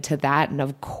related to that, and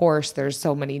of course, there's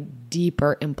so many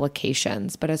deeper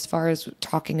implications. But as far as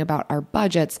talking about our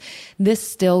budgets, this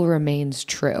still remains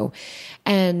true.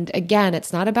 And again,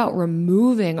 it's not about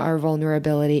removing our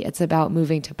vulnerability. It's about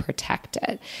moving to protect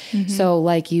it. Mm-hmm. So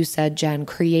like you said, Jen,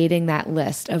 creating that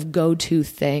list of go-to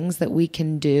things that we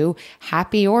can do,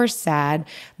 happy or sad,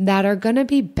 that are going to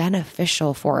be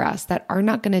beneficial for us, that are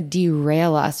not going to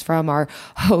derail us from our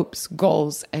hopes,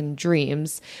 goals, and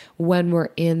dreams when we're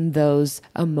in those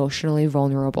emotionally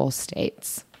vulnerable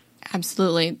states.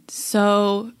 Absolutely.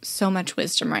 So much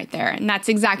wisdom right there. And that's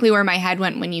exactly where my head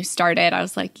went when you started. I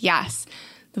was like, yes,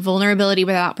 the vulnerability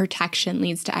without protection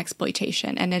leads to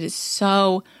exploitation. And it is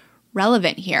so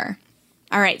relevant here.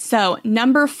 All right. So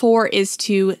number 4 is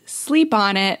to sleep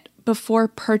on it before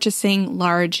purchasing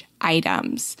large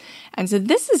items. And so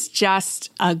this is just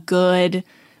a good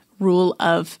rule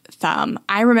of thumb.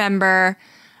 I remember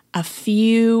a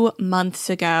few months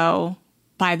ago,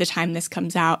 by the time this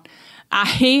comes out,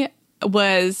 I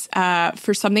was,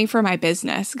 for something for my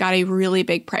business, got a really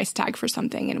big price tag for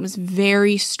something. And it was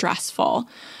very stressful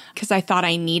because I thought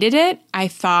I needed it. I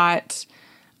thought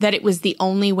that it was the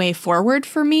only way forward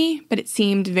for me, but it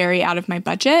seemed very out of my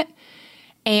budget.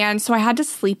 And so I had to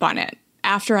sleep on it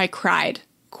after I cried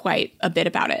quite a bit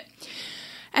about it.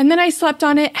 And then I slept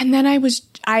on it, and then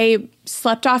I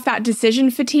slept off that decision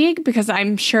fatigue because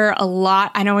I'm sure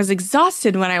and I was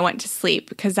exhausted when I went to sleep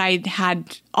because I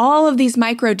had all of these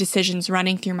micro decisions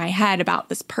running through my head about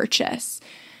this purchase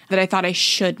that I thought I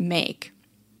should make.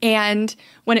 And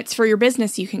when it's for your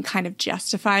business, you can kind of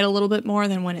justify it a little bit more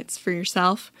than when it's for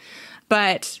yourself.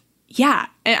 But yeah,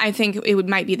 I think it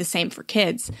might be the same for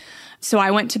kids. So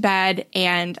I went to bed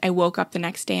and I woke up the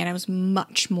next day and I was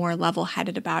much more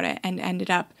level-headed about it and ended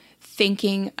up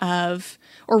thinking of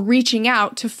or reaching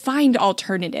out to find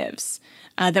alternatives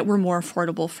that were more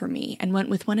affordable for me and went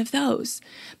with one of those.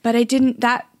 But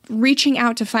that reaching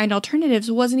out to find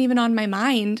alternatives wasn't even on my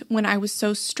mind when I was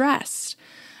so stressed.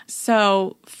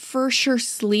 So for sure,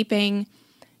 sleep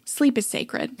is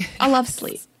sacred. I love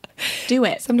sleep. Do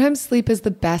it. Sometimes sleep is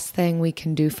the best thing we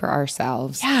can do for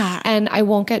ourselves. Yeah. And I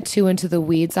won't get too into the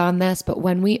weeds on this, but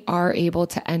when we are able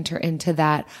to enter into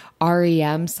that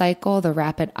REM cycle, the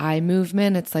rapid eye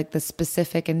movement, it's like the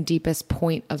specific and deepest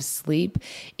point of sleep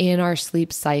in our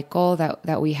sleep cycle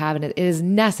that we have. And it is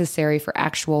necessary for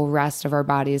actual rest of our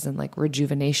bodies and like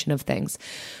rejuvenation of things.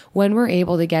 When we're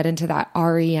able to get into that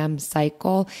REM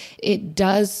cycle, it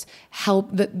does help.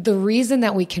 The reason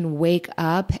that we can wake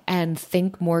up and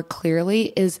think more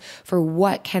clearly is for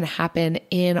what can happen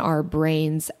in our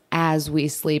brains as we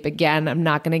sleep. Again, I'm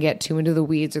not going to get too into the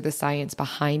weeds or the science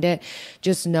behind it.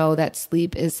 Just know that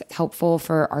sleep is helpful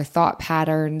for our thought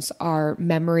patterns, our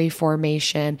memory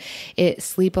formation.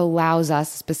 Sleep allows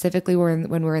us, specifically when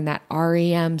we're in that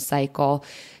REM cycle,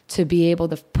 to be able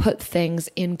to put things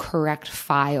in correct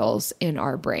files in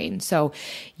our brain. So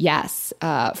yes,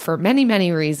 for many,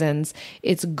 many reasons,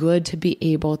 it's good to be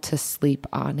able to sleep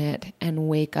on it and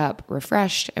wake up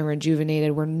refreshed and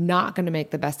rejuvenated. We're not going to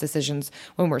make the best decisions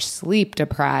when we're sleep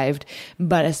deprived,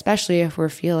 but especially if we're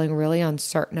feeling really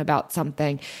uncertain about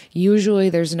something. Usually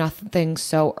there's nothing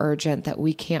so urgent that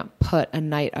we can't put a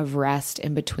night of rest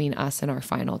in between us and our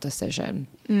final decision.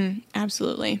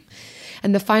 Absolutely.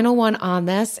 And the final one on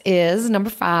this is number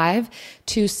 5,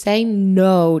 to say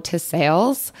no to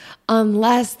sales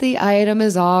unless the item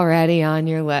is already on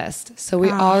your list. So we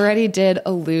already did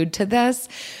allude to this,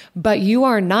 but you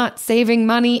are not saving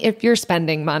money if you're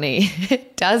spending money.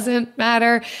 It doesn't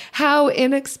matter how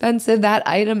inexpensive that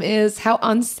item is, how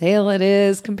on sale it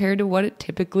is compared to what it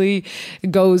typically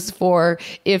goes for.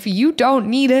 If you don't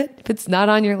need it, if it's not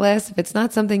on your list, if it's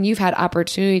not something you've had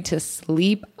opportunity to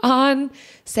sleep on,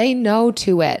 say no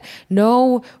to it.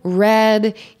 No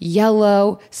red,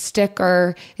 yellow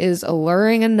sticker is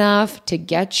alluring enough to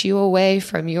get you away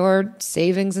from your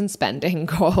savings and spending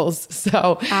goals.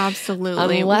 So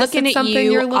absolutely. Looking at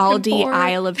you, Aldi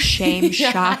Isle of Shame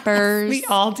shoppers. The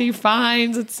Aldi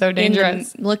finds. It's so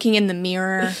dangerous. Looking in the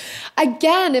mirror.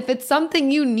 Again, if it's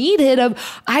something you needed,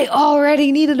 I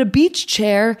already needed a beach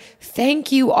chair.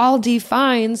 Thank you, Aldi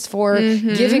Finds, for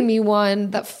giving me one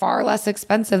that's far less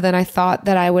expensive than I thought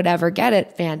that I would ever get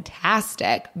it.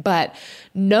 Fantastic. But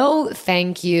no,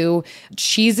 thank you.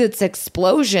 Cheez-Its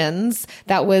Explosions.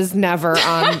 That was never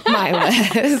on my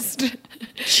list.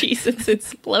 Cheez-Its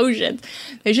Explosions.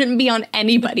 They shouldn't be on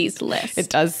anybody's list. It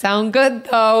does sound good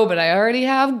though, but I already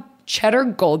have cheddar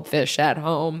goldfish at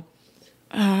home.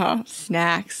 Oh,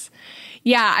 snacks.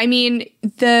 Yeah, I mean,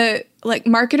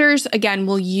 marketers, again,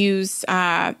 will use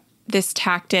this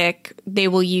tactic. They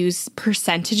will use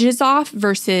percentages off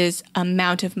versus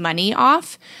amount of money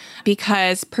off,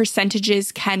 because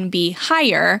percentages can be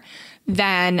higher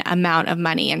than amount of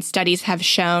money. And studies have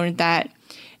shown that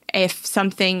if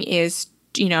something is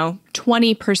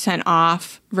 20%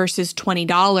 off versus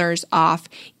 $20 off,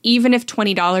 even if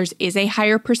 $20 is a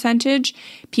higher percentage,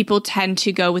 people tend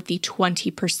to go with the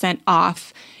 20%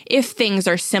 off if things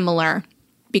are similar,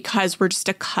 because we're just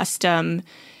accustomed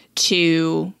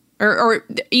to, or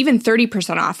even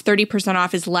 30% off. 30%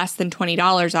 off is less than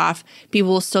 $20 off.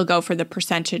 People will still go for the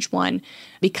percentage one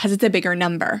because it's a bigger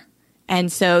number.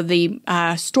 And so the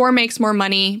store makes more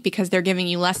money because they're giving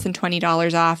you less than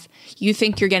 $20 off. You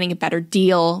think you're getting a better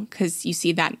deal because you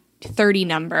see that 30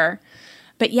 number.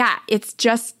 But yeah, it's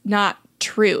just not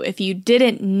true. If you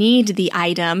didn't need the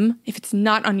item, if it's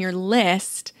not on your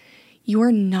list,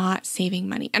 you're not saving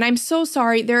money. And I'm so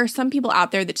sorry. There are some people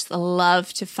out there that just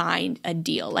love to find a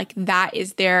deal. Like that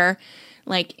is their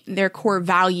core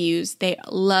values. They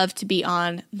love to be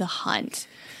on the hunt.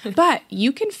 But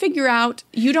you can figure out,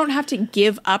 you don't have to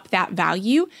give up that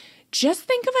value. Just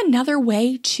think of another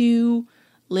way to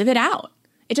live it out.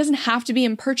 It doesn't have to be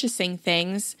in purchasing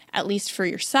things, at least for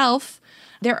yourself.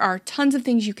 There are tons of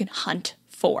things you can hunt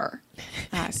for.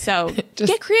 So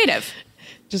get creative.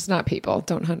 Just not people.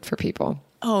 Don't hunt for people.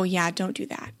 Oh yeah, don't do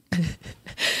that.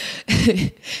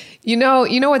 You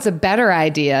know what's a better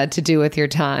idea to do with your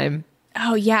time?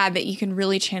 Oh yeah, that you can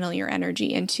really channel your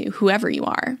energy into whoever you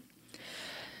are.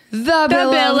 The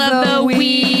bill of the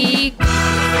week.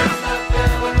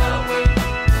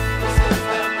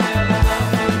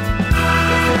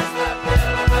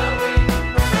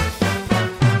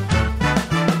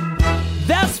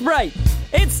 That's right.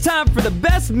 It's time for the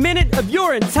best minute of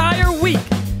your entire week.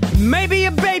 Maybe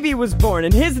a baby was born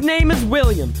and his name is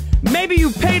William. Maybe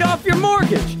you paid off your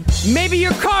mortgage. Maybe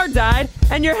your car died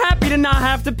and you're happy to not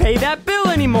have to pay that bill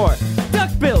anymore.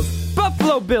 Duck Bills,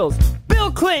 Buffalo Bills,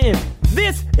 Bill Clinton.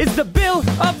 This is the bill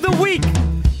of the week.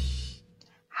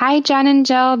 Hi, Jen and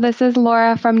Jill. This is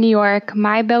Laura from New York.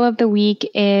 My bill of the week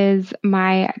is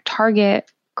my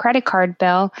Target credit card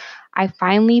bill. I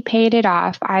finally paid it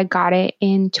off. I got it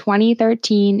in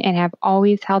 2013 and have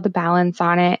always held a balance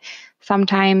on it,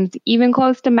 sometimes even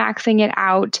close to maxing it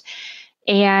out.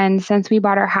 And since we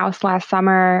bought our house last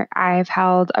summer, I've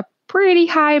held a pretty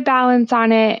high balance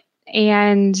on it.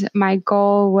 And my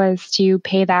goal was to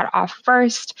pay that off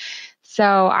first.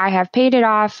 So I have paid it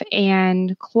off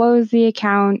and closed the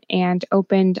account and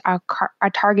opened a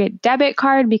Target debit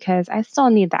card because I still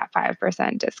need that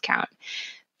 5% discount.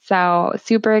 So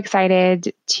super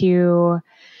excited to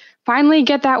finally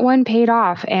get that one paid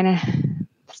off and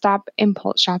stop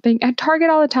impulse shopping at Target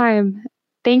all the time.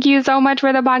 Thank you so much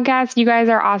for the podcast. You guys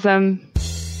are awesome.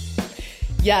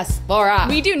 Yes, Laura.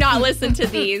 We do not listen to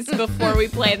these before we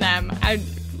play them.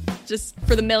 Just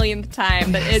for the millionth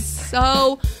time, but it's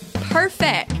so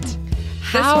perfect.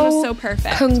 This one was so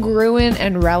perfect. Congruent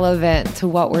and relevant to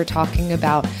what we're talking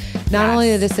about. Not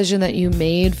only the decision that you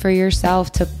made for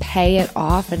yourself to pay it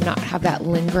off and not have that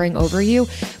lingering over you,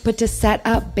 but to set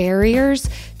up barriers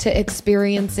to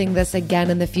experiencing this again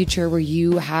in the future where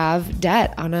you have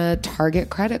debt on a Target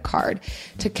credit card,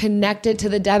 to connect it to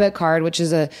the debit card, which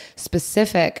is a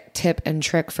specific tip and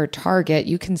trick for Target,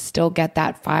 you can still get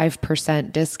that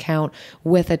 5% discount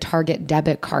with a Target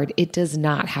debit card. It does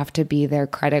not have to be their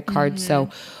credit card. So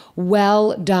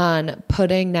well done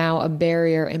putting now a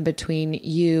barrier in between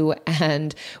you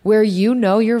and where you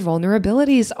know your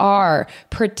vulnerabilities are.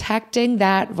 Protecting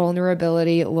that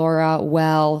vulnerability, Laura,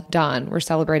 well done. We're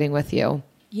celebrating with you.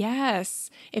 Yes.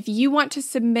 If you want to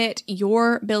submit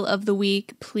your bill of the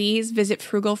week, please visit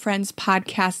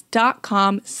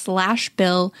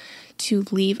frugalfriendspodcast.com/bill to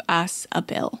leave us a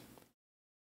bill.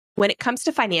 When it comes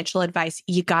to financial advice,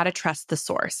 you got to trust the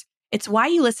source. It's why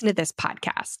you listen to this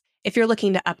podcast. If you're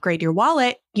looking to upgrade your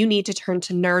wallet, you need to turn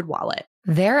to NerdWallet.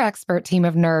 Their expert team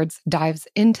of nerds dives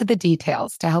into the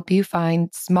details to help you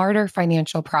find smarter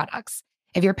financial products.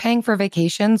 If you're paying for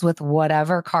vacations with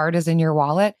whatever card is in your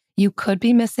wallet, you could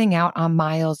be missing out on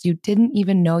miles you didn't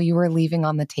even know you were leaving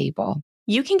on the table.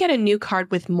 You can get a new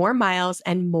card with more miles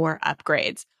and more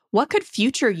upgrades. What could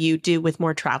future you do with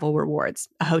more travel rewards?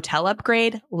 A hotel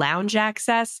upgrade, lounge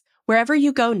access? Wherever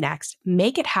you go next,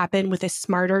 make it happen with a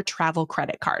smarter travel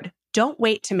credit card. Don't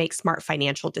wait to make smart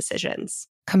financial decisions.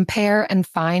 Compare and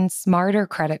find smarter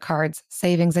credit cards,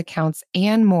 savings accounts,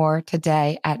 and more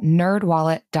today at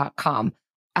nerdwallet.com.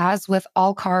 As with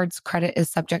all cards, credit is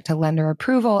subject to lender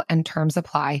approval and terms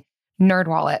apply.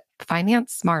 NerdWallet.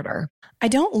 Finance smarter. I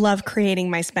don't love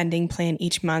creating my spending plan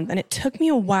each month, and it took me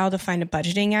a while to find a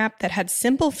budgeting app that had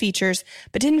simple features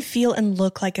but didn't feel and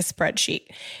look like a spreadsheet.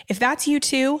 If that's you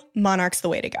too, Monarch's the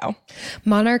way to go.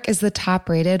 Monarch is the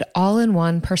top-rated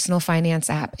all-in-one personal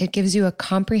finance app. It gives you a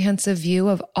comprehensive view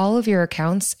of all of your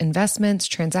accounts, investments,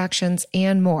 transactions,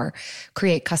 and more.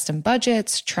 Create custom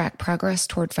budgets, track progress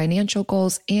toward financial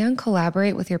goals, and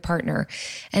collaborate with your partner.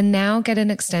 And now get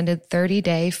an extended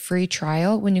 30-day free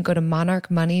trial when you go to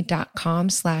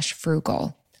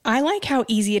monarchmoney.com/frugal. I like how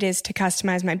easy it is to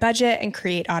customize my budget and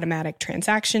create automatic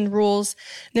transaction rules.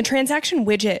 The transaction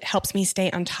widget helps me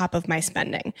stay on top of my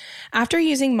spending. After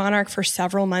using Monarch for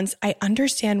several months, I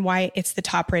understand why it's the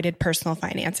top-rated personal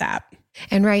finance app.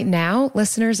 And right now,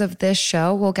 listeners of this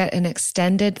show will get an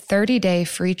extended 30-day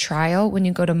free trial when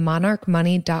you go to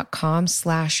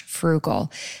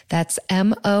monarchmoney.com/frugal. That's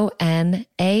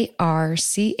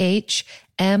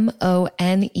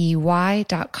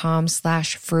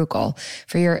monarchmoney.com/frugal.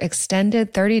 For your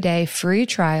extended 30-day free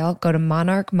trial, go to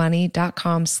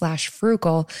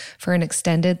monarchmoney.com/frugal for an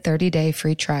extended 30-day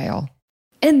free trial.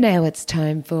 And now it's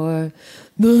time for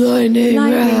the lightning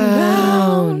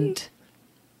round.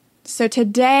 So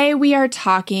today we are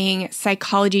talking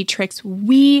psychology tricks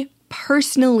we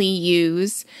personally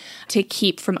use to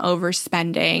keep from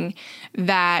overspending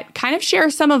that kind of share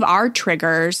some of our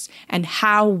triggers and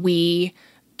how we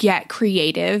get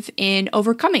creative in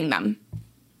overcoming them.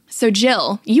 So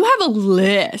Jill, you have a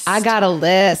list. I got a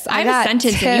list. I have a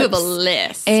sentence and you have a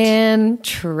list. And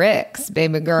tricks,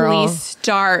 baby girl. Please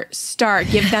start.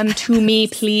 Give them to me,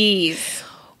 please.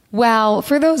 Well,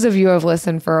 for those of you who have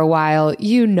listened for a while,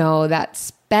 you know that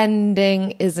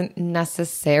spending isn't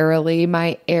necessarily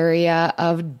my area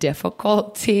of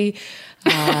difficulty.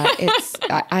 I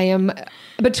am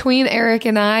between Eric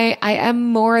and I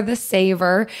am more the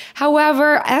saver.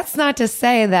 However, that's not to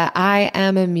say that I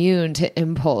am immune to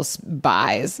impulse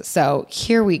buys. So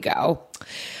here we go.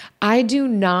 I do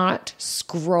not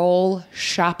scroll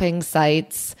shopping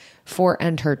sites for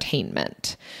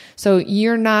entertainment. So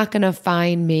you're not going to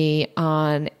find me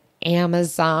on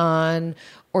Amazon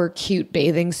or cute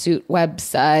bathing suit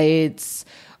websites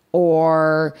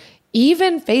or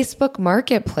even Facebook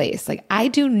Marketplace. Like, I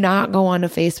do not go on a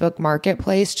Facebook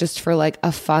Marketplace just for like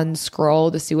a fun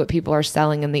scroll to see what people are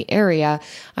selling in the area.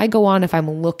 I go on if I'm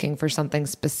looking for something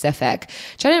specific,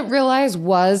 which I didn't realize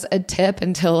was a tip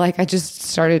until like I just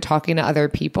started talking to other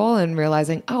people and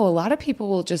realizing, oh, a lot of people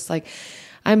will just like,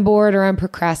 I'm bored or I'm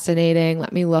procrastinating.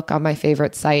 Let me look on my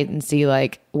favorite site and see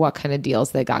like what kind of deals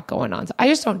they got going on. So I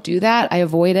just don't do that. I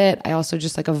avoid it. I also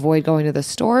just like avoid going to the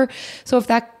store. So if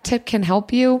that tip can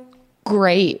help you,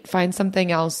 great. Find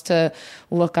something else to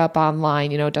look up online.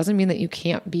 You know, it doesn't mean that you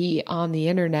can't be on the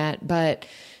internet, but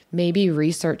maybe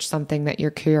research something that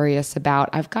you're curious about.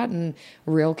 I've gotten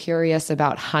real curious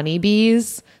about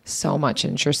honeybees. So much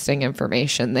interesting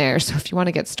information there. So if you want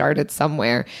to get started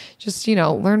somewhere, just, you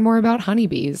know, learn more about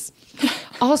honeybees.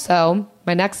 Also,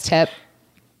 my next tip,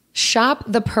 shop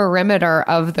the perimeter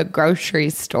of the grocery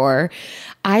store.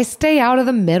 I stay out of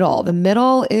the middle. The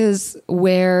middle is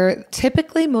where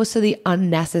typically most of the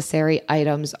unnecessary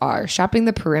items are. Shopping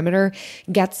the perimeter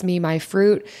gets me my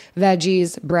fruit,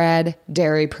 veggies, bread,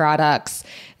 dairy products.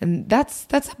 And that's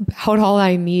about all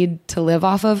I need to live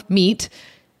off of. Meat.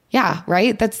 Yeah,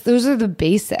 right? Those are the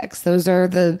basics. Those are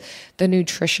the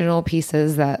nutritional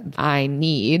pieces that I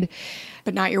need.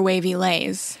 But not your wavy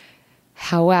lays.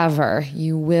 However,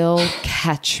 you will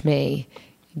catch me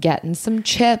getting some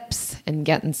chips and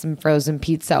getting some frozen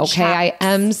pizza. Okay, Chaps. I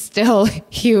am still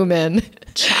human.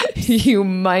 Chaps. You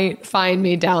might find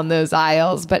me down those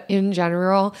aisles, but in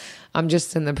general, I'm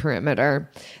just in the perimeter.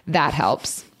 That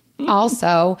helps.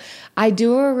 Also, I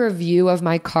do a review of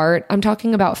my cart. I'm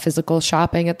talking about physical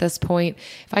shopping at this point.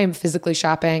 If I am physically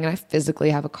shopping and I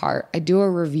physically have a cart, I do a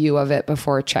review of it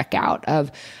before checkout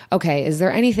of, okay, is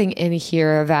there anything in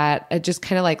here that it just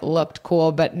kind of like looked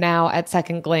cool, but now at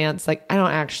second glance, like I don't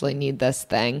actually need this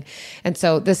thing. And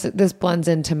so this blends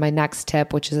into my next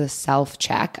tip, which is a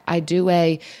self-check. I do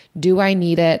I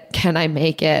need it? Can I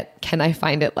make it? Can I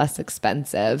find it less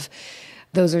expensive?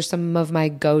 Those are some of my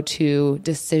go-to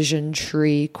decision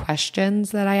tree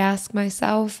questions that I ask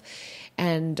myself.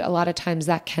 And a lot of times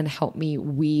that can help me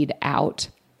weed out.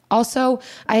 Also,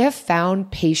 I have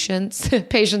found patience.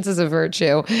 Patience is a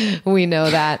virtue. We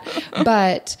know that.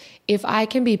 But if I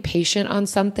can be patient on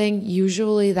something,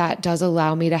 usually that does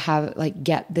allow me to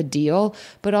get the deal,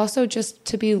 but also just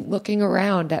to be looking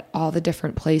around at all the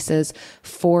different places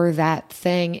for that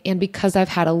thing. And because I've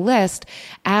had a list,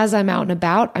 as I'm out and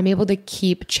about, I'm able to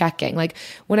keep checking. Like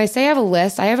when I say I have a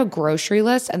list, I have a grocery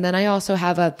list, and then I also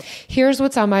have here's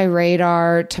what's on my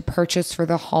radar to purchase for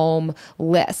the home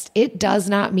list. It does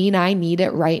not mean I need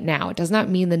it right now. It does not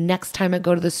mean the next time I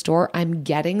go to the store, I'm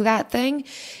getting that thing.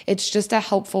 It's just a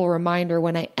helpful reminder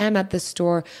when I am at the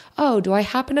store, oh, do I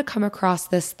happen to come across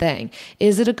this thing?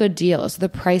 Is it a good deal? Is the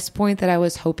price point that I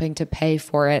was hoping to pay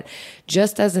for it?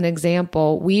 Just as an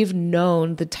example, we've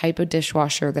known the type of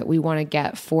dishwasher that we want to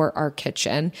get for our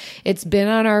kitchen. It's been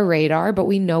on our radar, but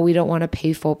we know we don't want to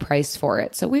pay full price for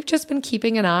it. So we've just been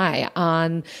keeping an eye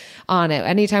on it.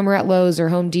 Anytime we're at Lowe's or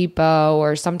Home Depot,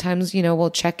 or sometimes,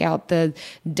 we'll check out the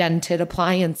dented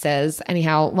appliances.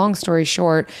 Anyhow, long story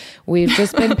short, we've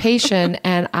just been patient,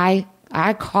 and I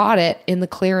caught it in the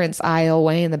clearance aisle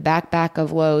way in the back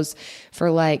of Lowe's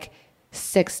for like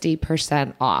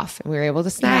 60% off, and we were able to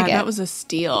snag it. That was a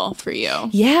steal for you.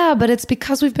 Yeah, but it's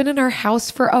because we've been in our house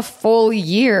for a full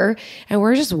year and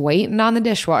we're just waiting on the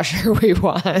dishwasher we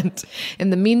want. In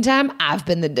the meantime, I've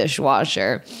been the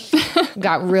dishwasher.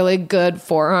 Got really good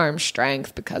forearm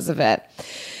strength because of it.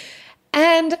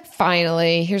 And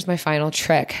finally, here's my final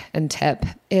trick and tip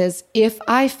is if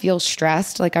I feel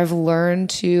stressed, like I've learned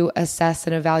to assess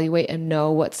and evaluate and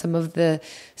know what some of the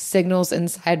signals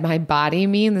inside my body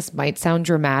mean. This might sound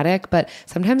dramatic, but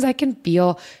sometimes I can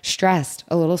feel stressed,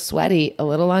 a little sweaty, a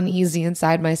little uneasy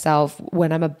inside myself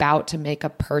when I'm about to make a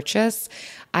purchase.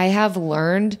 I have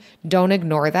learned, don't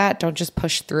ignore that. Don't just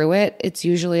push through it. It's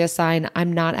usually a sign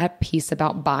I'm not at peace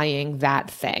about buying that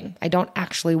thing. I don't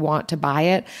actually want to buy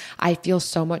it. I feel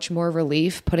so much more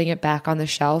relief putting it back on the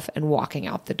shelf and walking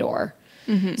out the door.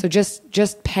 Mm-hmm. So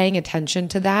just paying attention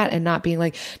to that and not being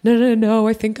like, no,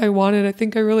 I think I want it. I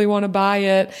think I really want to buy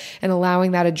it. And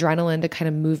allowing that adrenaline to kind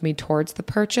of move me towards the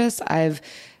purchase. I've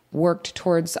worked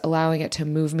towards allowing it to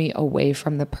move me away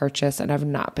from the purchase, and I've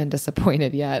not been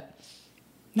disappointed yet.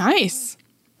 Nice.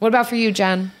 What about for you,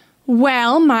 Jen?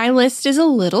 Well, my list is a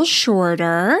little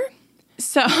shorter.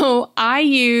 So I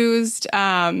used,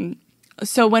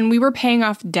 so when we were paying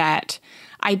off debt,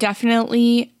 I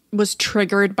definitely was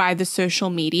triggered by the social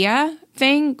media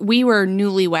thing. We were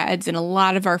newlyweds and a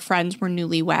lot of our friends were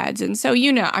newlyweds. And so,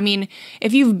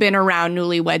 if you've been around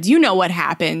newlyweds, you know what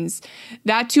happens.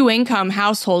 That 2-income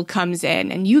household comes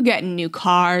in and you get in new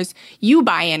cars, you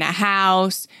buy in a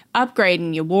house,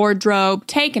 upgrading your wardrobe,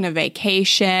 taking a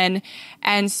vacation.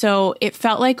 And so it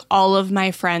felt like all of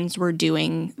my friends were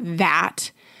doing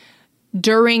that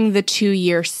during the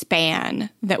 2-year span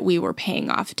that we were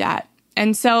paying off debt.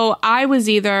 And so I was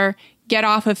either get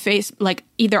off of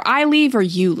either I leave or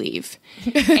you leave.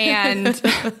 And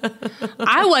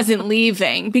I wasn't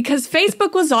leaving because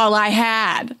Facebook was all I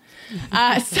had.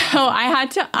 So I had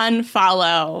to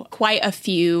unfollow quite a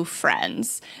few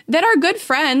friends that are good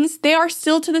friends. They are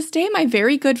still to this day my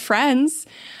very good friends.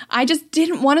 I just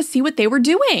didn't want to see what they were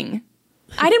doing.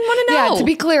 I didn't want to know. Yeah, to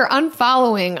be clear,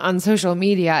 unfollowing on social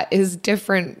media is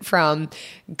different from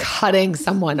cutting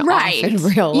someone off in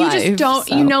real life. You just don't,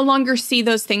 you no longer see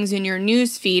those things in your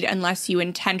news feed unless you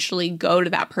intentionally go to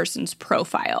that person's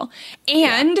profile.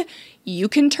 And you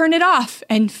can turn it off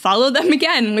and follow them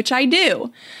again, which I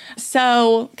do.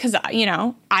 So, because,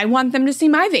 I want them to see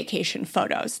my vacation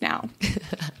photos now.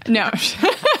 No.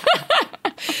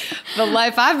 The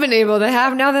life I've been able to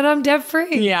have now that I'm debt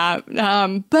free. Yeah.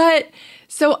 But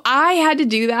So I had to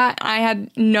do that. I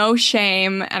had no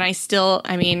shame. And I still,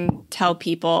 tell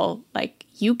people, like,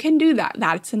 you can do that.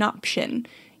 That's an option.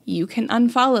 You can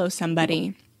unfollow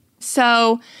somebody.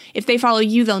 So if they follow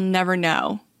you, they'll never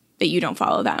know that you don't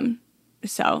follow them.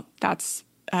 So that's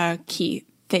a key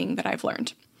thing that I've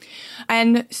learned.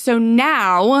 And so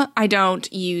now I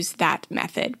don't use that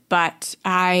method, but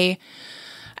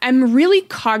I'm really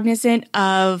cognizant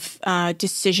of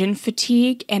decision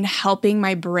fatigue and helping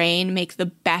my brain make the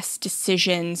best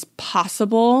decisions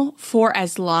possible for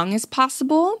as long as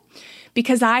possible,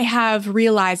 because I have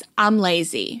realized I'm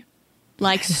lazy,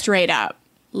 like straight up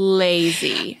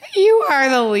lazy. You are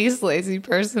the least lazy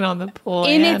person on the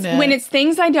planet. When it's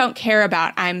things I don't care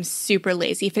about, I'm super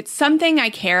lazy. If it's something I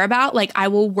care about, like I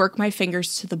will work my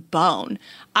fingers to the bone.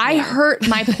 I hurt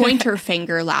my pointer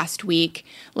finger last week.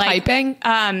 Like,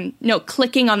 typing? No,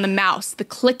 clicking on the mouse. The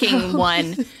clicking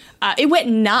one. It went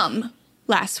numb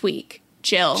last week,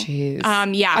 Jill. Jeez.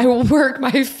 Yeah. I will work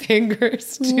my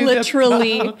fingers to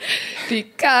literally the bone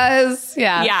because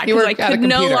I could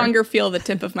no longer feel the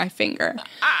tip of my finger.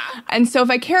 And so if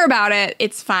I care about it,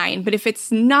 it's fine. But if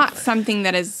it's not something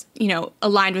that is,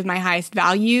 aligned with my highest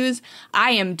values,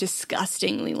 I am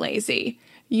disgustingly lazy.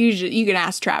 Usually, you can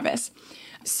ask Travis.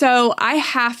 So I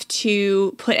have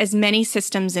to put as many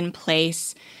systems in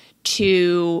place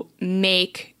to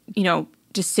make,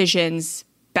 decisions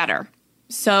better.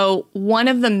 So one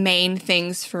of the main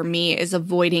things for me is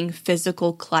avoiding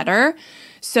physical clutter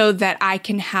so that I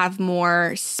can have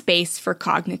more space for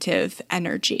cognitive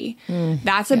energy.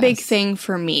 That's a big thing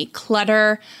for me.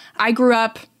 Clutter. I grew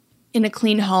up in a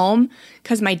clean home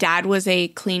because my dad was a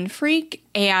clean freak.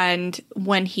 And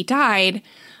when he died,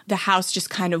 the house just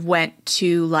kind of went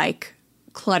to like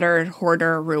cluttered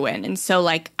hoarder ruin. And so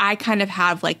like I kind of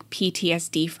have like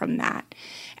PTSD from that.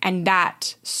 And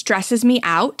that stresses me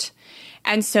out.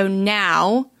 And so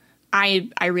now I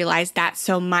realize that.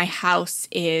 So my house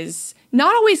is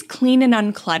not always clean and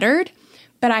uncluttered,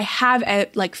 but I have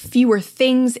fewer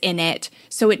things in it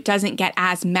so it doesn't get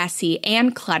as messy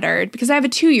and cluttered because I have a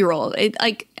 2-year-old.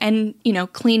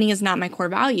 Cleaning is not my core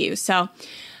value. So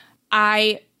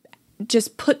I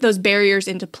just put those barriers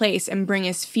into place and bring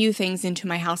as few things into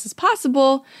my house as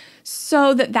possible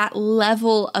so that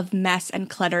level of mess and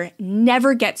clutter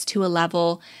never gets to a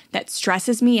level that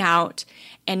stresses me out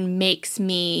and makes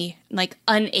me like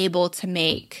unable to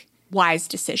make wise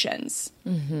decisions.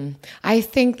 Mm-hmm. I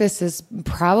think this is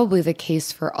probably the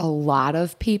case for a lot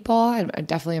of people. I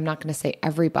definitely am not going to say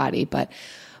everybody, but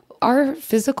our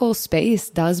physical space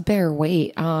does bear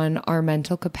weight on our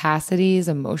mental capacities,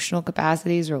 emotional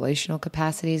capacities, relational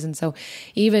capacities. And so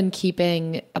even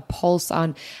keeping a pulse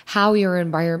on how your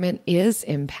environment is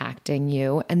impacting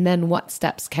you, and then what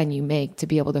steps can you make to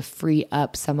be able to free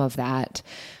up some of that,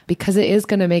 because it is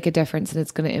going to make a difference and it's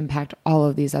going to impact all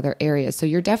of these other areas. So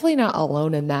you're definitely not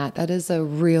alone in that. That is a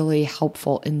really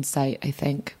helpful insight, I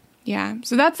think. Yeah.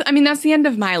 So that's the end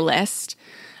of my list.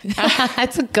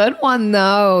 That's a good one,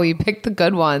 though. You picked the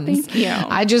good ones. Thank you.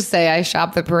 I just say I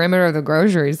shop the perimeter of the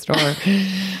grocery store.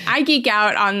 I geek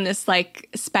out on this like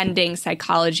spending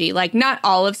psychology, like not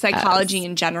all of psychology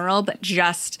in general, but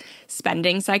just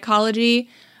spending psychology.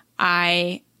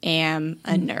 I am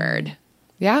a nerd.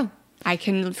 Yeah. I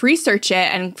can research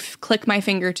it and click my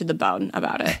finger to the bone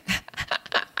about it.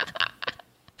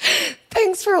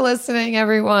 Thanks for listening,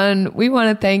 everyone. We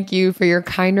want to thank you for your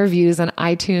kind reviews on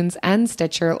iTunes and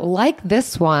Stitcher, like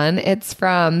this one. It's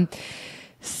from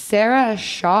Sarah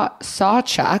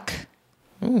Sawchuk.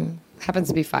 Happens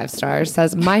to be 5 stars.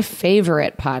 Says, my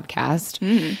favorite podcast.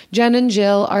 Jen and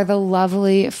Jill are the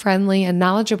lovely, friendly, and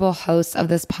knowledgeable hosts of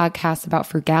this podcast about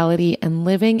frugality and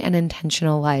living an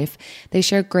intentional life. They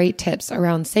share great tips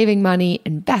around saving money,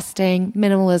 investing,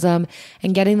 minimalism,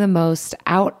 and getting the most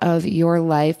out of your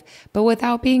life, but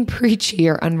without being preachy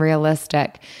or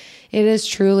unrealistic. It is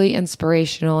truly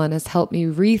inspirational and has helped me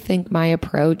rethink my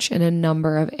approach in a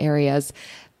number of areas.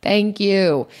 Thank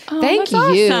you. Thank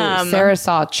you, awesome. Sarah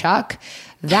Sawchuk.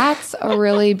 That's a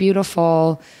really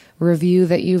beautiful review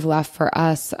that you've left for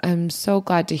us. I'm so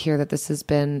glad to hear that this has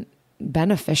been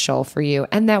beneficial for you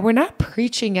and that we're not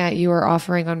preaching at you or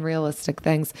offering unrealistic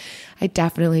things. I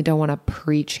definitely don't want to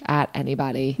preach at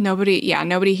anybody.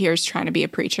 Nobody here is trying to be a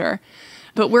preacher.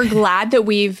 But we're glad that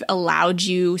we've allowed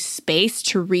you space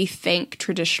to rethink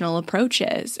traditional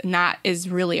approaches. And that is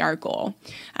really our goal.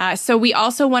 So we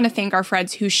also want to thank our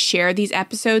friends who share these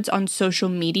episodes on social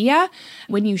media.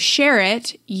 When you share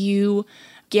it, you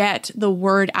get the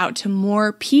word out to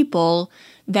more people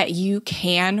that you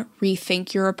can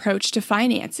rethink your approach to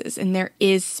finances, and there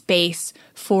is space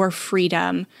for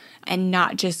freedom and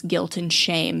not just guilt and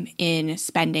shame in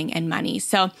spending and money.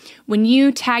 So when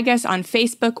you tag us on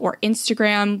Facebook or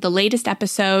Instagram, the latest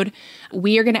episode,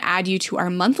 we are going to add you to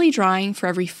our monthly drawing. For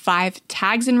every 5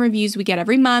 tags and reviews we get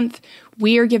every month,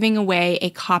 we are giving away a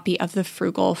copy of the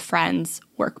Frugal Friends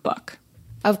workbook.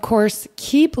 Of course,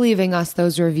 keep leaving us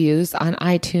those reviews on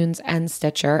iTunes and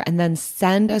Stitcher, and then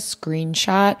send a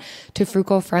screenshot to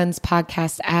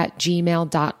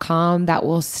frugalfriendspodcast@gmail.com. That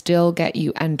will still get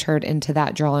you entered into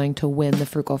that drawing to win the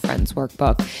Frugal Friends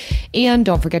workbook. And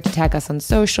don't forget to tag us on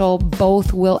social.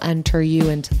 Both will enter you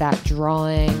into that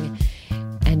drawing,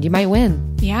 and you might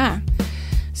win. Yeah.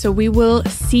 So we will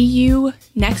see you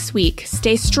next week.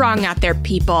 Stay strong out there,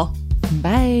 people.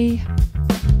 Bye.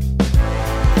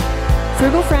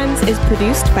 Frugal Friends is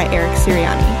produced by Eric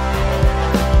Siriani.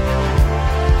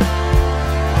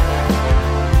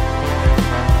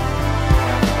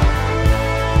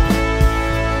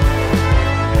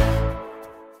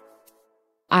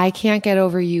 I can't get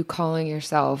over you calling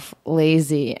yourself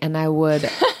lazy, and I would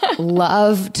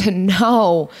love to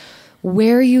know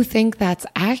where you think that's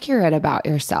accurate about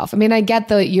yourself. I mean, I get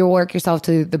that you work yourself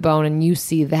to the bone and you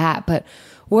see that, but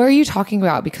what are you talking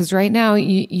about? Because right now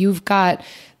you've got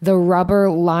the rubber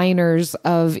liners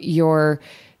of your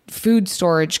food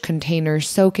storage containers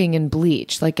soaking in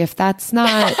bleach. Like, if that's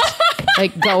not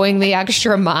like going the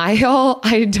extra mile,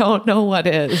 I don't know what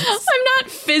is. I'm not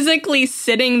physically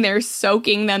sitting there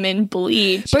soaking them in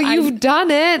bleach. But you've done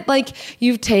it. Like,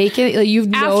 you've taken, like, you've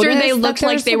noticed after they looked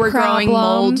like they were growing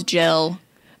mold, Jill.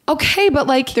 Okay, but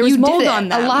like, there was mold on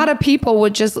them. A lot of people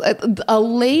would just, a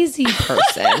lazy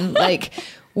person like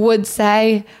would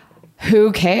say,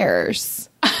 who cares?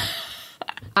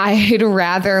 I'd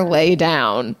rather lay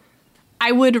down.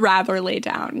 I would rather lay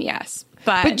down, yes.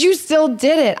 But you still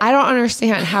did it. I don't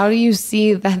understand. How do you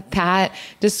see that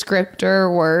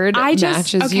descriptor word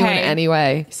matches you in any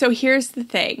way? So here's the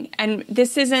thing. And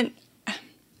this isn't,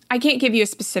 I can't give you a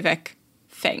specific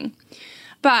thing.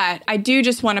 But I do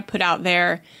just want to put out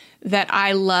there that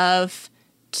I love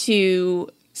to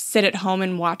sit at home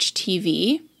and watch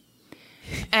TV.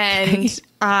 And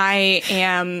I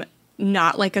am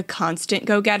not like a constant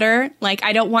go-getter. Like,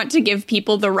 I don't want to give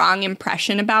people the wrong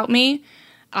impression about me.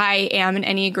 I am an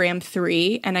Enneagram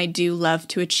 3, and I do love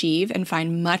to achieve and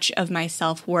find much of my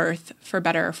self-worth, for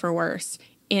better or for worse,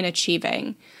 in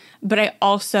achieving. But I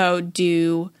also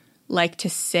do like to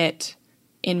sit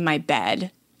in my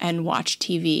bed and watch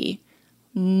TV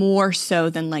more so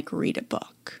than like read a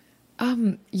book.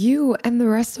 You and the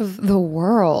rest of the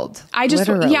world. I just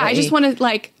want to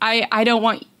like, I don't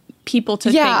want people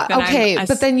to think that I'm a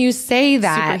but then you say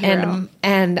that superhero.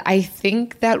 and I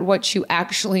think that what you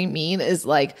actually mean is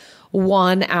like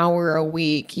 1 hour a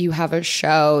week you have a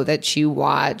show that you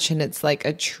watch and it's like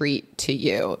a treat to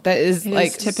you. That is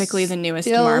typically the newest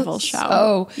Marvel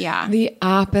show. So the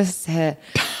opposite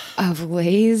of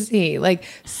lazy. Like,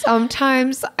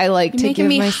 sometimes I like to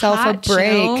give myself a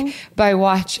break by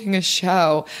watching a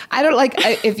show. I don't like,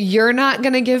 if you're not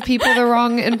going to give people the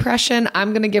wrong impression,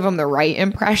 I'm going to give them the right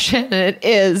impression. And it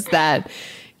is that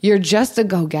you're just a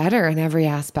go-getter in every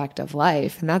aspect of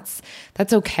life. And that's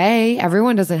okay.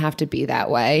 Everyone doesn't have to be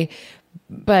that way.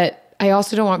 But I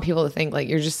also don't want people to think like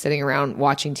you're just sitting around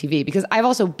watching TV, because I've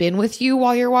also been with you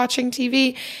while you're watching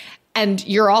TV. And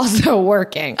you're also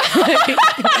working.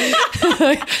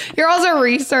 You're also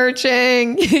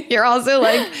researching. You're also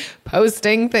like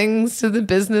posting things to the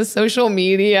business social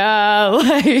media.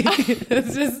 Like,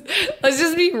 let's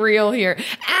just be real here.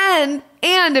 And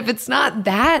if it's not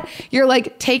that, you're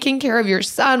like taking care of your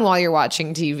son while you're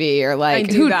watching TV, or like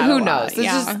who knows?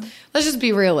 Let's just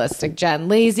be realistic, Jen.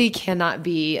 Lazy cannot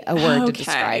be a word to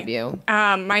describe you.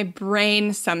 My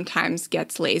brain sometimes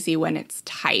gets lazy when it's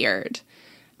tired.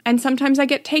 And sometimes I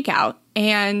get takeout,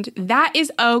 and that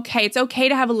is okay. It's okay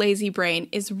to have a lazy brain,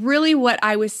 is really what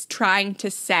I was trying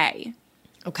to say.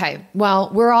 Okay.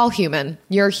 Well, we're all human.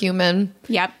 You're human.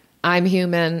 Yep. I'm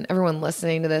human. Everyone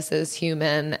listening to this is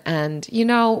human. And,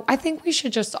 I think we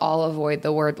should just all avoid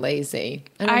the word lazy.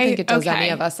 I don't think it does any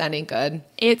of us any good.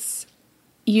 It's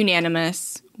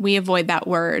unanimous. We avoid that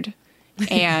word,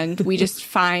 and we just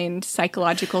find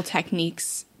psychological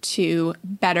techniques to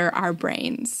better our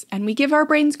brains, and we give our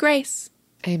brains grace.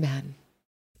 Amen.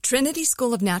 Trinity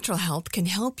School of Natural Health can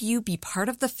help you be part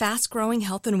of the fast-growing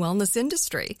health and wellness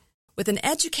industry. With an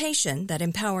education that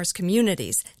empowers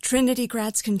communities, Trinity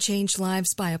grads can change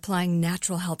lives by applying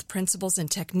natural health principles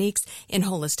and techniques in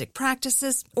holistic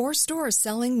practices or stores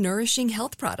selling nourishing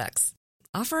health products.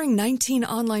 offering 19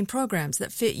 online programs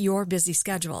that fit your busy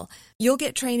schedule. You'll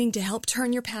get training to help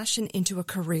turn your passion into a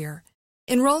career.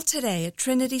 Enroll today at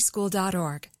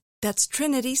trinityschool.org. That's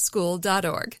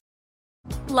trinityschool.org.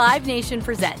 Live Nation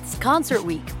presents Concert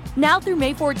Week. Now through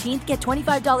May 14th, get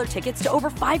 $25 tickets to over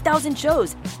 5,000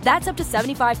 shows. That's up to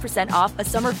 75% off a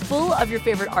summer full of your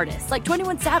favorite artists like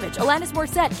 21 Savage, Alanis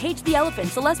Morissette, Cage the Elephant,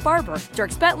 Celeste Barber,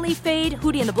 Dierks Bentley, Fade,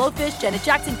 Hootie and the Blowfish, Janet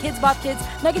Jackson, Kidz Bop Kids,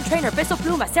 Meghan Trainor, Peso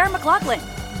Pluma, Sarah McLachlan.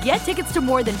 Get tickets to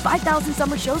more than 5,000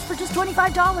 summer shows for just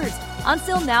 $25.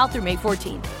 Until now through May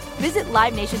 14th. Visit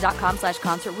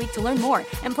LiveNation.com/Concert Week to learn more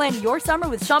and plan your summer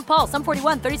with Sean Paul, Sum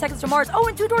 41, 30 Seconds to Mars,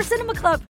 and Two Door Cinema Club.